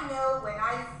 and I know when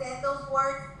I said those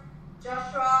words,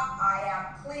 Joshua, I am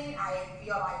clean, I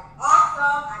feel like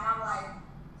awesome, and I'm like,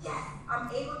 yes, I'm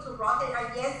able to rock it.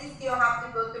 And yes, you still have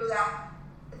to go through that,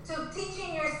 to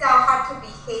teaching yourself how to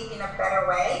behave in a better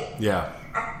way. Yeah.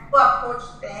 And to approach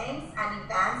things and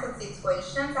events and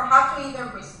situations, and how to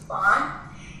even respond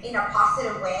in a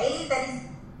positive way that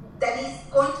is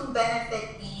going to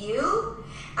benefit you,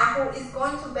 and that is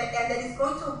going to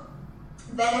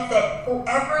benefit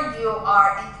whoever you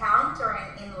are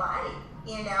encountering in life,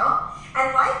 and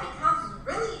life becomes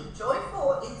really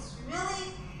joyful. It's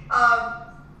really, I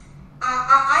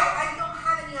don't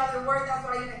have any other word. That's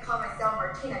why I even call myself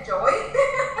Martina Joy,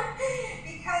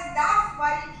 because that's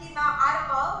what came out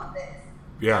of all of this.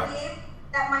 Yeah. I gave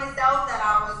that myself that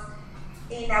I was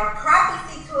in a crappy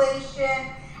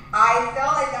situation. I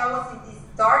felt like I was in this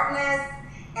darkness,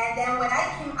 and then when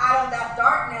I came out of that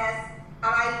darkness, and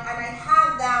I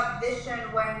had that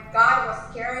vision when God was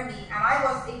carrying me, and I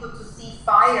was able to see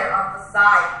fire on the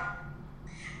side.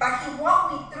 But He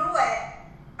walked me through it,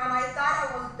 and I thought I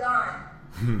was done.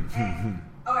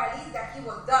 Or at least that He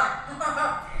was done.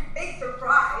 Big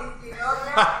surprise,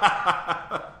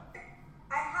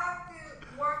 I have to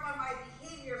work on my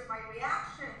behaviors, my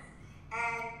reactions,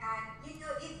 and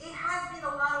it has been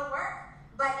a lot of work,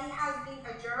 but it has been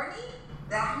a journey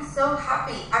that I'm so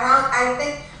happy. And I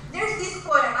think there's this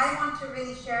quote, and I want to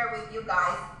really share it with you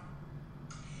guys.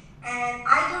 And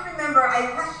I do remember I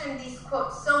questioned this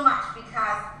quote so much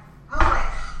because I was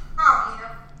like, how,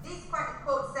 this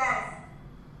quote says,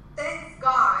 thanks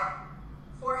God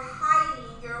for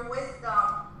hiding your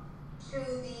wisdom to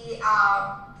the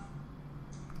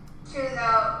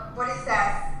what it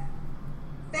says.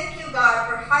 Thank you, God,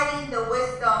 for hiding the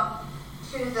wisdom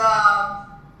to the,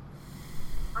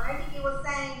 and I think it was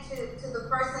saying to the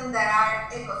person that are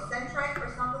egocentric or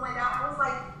something like that. I was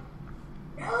like,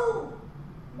 no,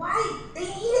 why? They need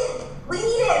it. We need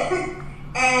it.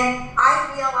 And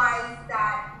I realized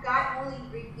that God only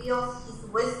reveals His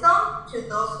wisdom to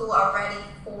those who are ready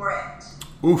for it.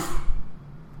 Oof.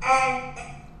 And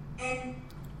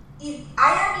if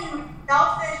I am in a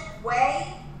selfish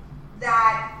way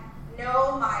that,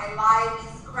 no, my life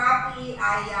is crappy,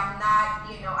 I am not,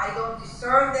 I don't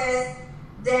deserve this,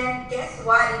 then guess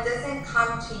what? It doesn't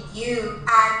come to you.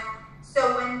 And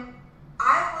so when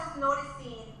I was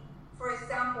noticing, for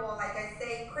example, like I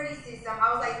say, criticism,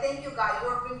 I was like, thank you, God,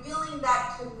 you're revealing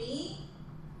that to me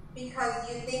because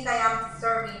you think I am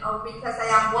deserving, or because I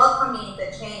am welcoming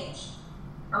the change.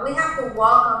 And we have to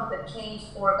welcome the change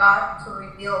for God to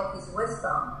reveal His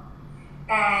wisdom.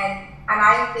 And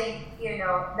I think,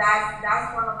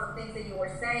 that's one of the things that you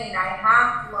were saying. I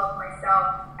have to love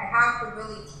myself. I have to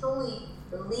really, truly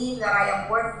believe that I am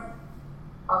worthy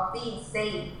of being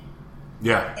saved.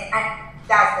 Yeah. And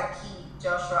that's the key,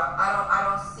 Joshua. I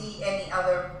don't see any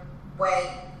other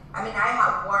way. I mean, I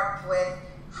have worked with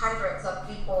hundreds of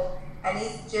people, and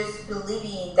it's just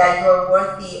believing that you're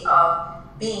worthy of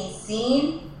being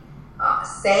seen,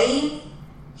 saved,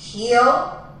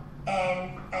 healed,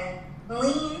 and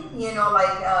clean, and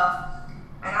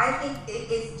I think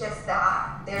it's just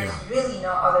that. There's really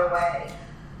no other way.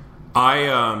 I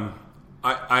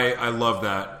love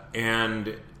that,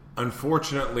 and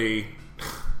unfortunately,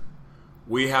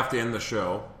 we have to end the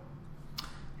show.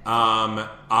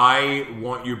 I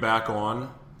want you back on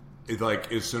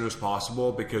as soon as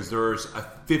possible, because there's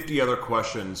 50 other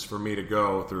questions for me to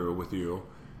go through with you,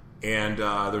 and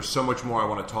there's so much more I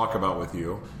want to talk about with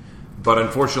you. But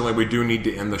unfortunately, we do need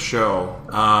to end the show.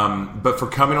 But for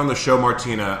coming on the show,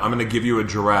 Martina, I'm going to give you a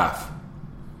giraffe.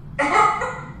 I'm going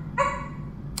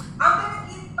to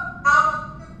give you an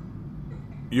hour.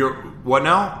 You're what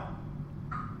now?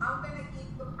 I'm going to give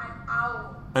you an hour.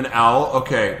 An owl?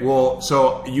 Okay. Well,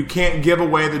 so you can't give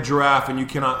away the giraffe and you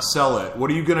cannot sell it.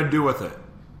 What are you going to do with it?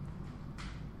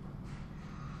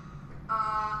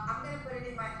 I'm going to put it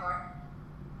in my heart.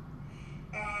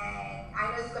 And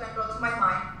I know it's going to grow to my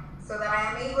mind so that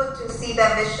I am able to see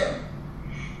that vision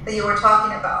that you were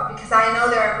talking about. Because I know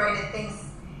there are greater things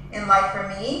in life for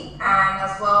me. And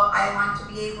as well, I want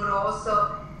to be able to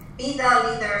also be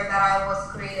that leader that I was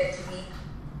created to be.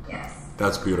 Yes.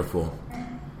 That's beautiful.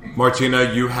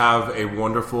 Martina, you have a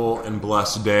wonderful and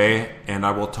blessed day, and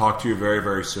I will talk to you very,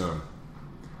 very soon.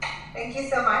 Thank you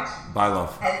so much. Bye,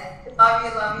 love. Love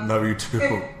you. Love you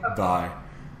too. Bye.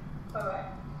 Bye-bye.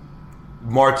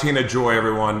 Martina Joy,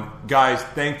 everyone. Guys,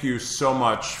 thank you so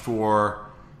much for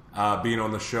being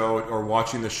on the show or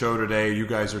watching the show today. You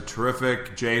guys are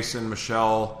terrific. Jason,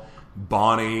 Michelle,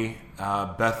 Bonnie,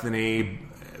 Bethany,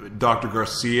 Dr.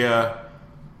 Garcia,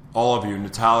 all of you,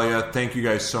 Natalia, thank you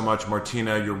guys so much.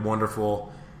 Martina, you're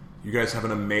wonderful. You guys have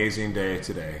an amazing day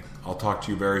today. I'll talk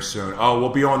to you very soon. Oh, we'll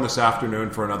be on this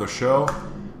afternoon for another show.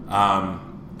 I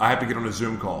have to get on a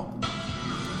Zoom call.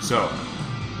 So,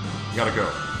 gotta go.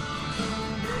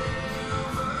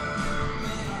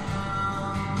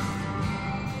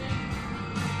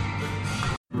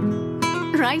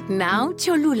 Right now,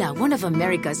 Cholula, one of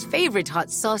America's favorite hot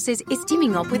sauces, is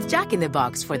teaming up with Jack in the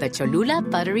Box for the Cholula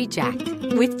Buttery Jack.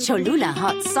 With Cholula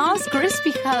hot sauce,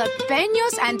 crispy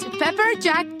jalapenos, and pepper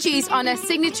jack cheese on a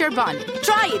signature bun.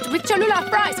 Try it with Cholula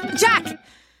fries. Jack,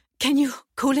 can you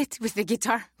cool it with the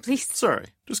guitar, please? Sorry,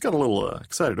 just got a little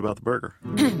excited about the burger.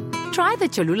 Try the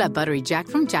Cholula Buttery Jack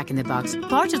from Jack in the Box,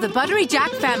 part of the Buttery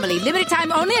Jack family. Limited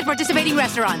time only at participating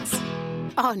restaurants.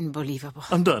 Unbelievable.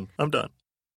 I'm done.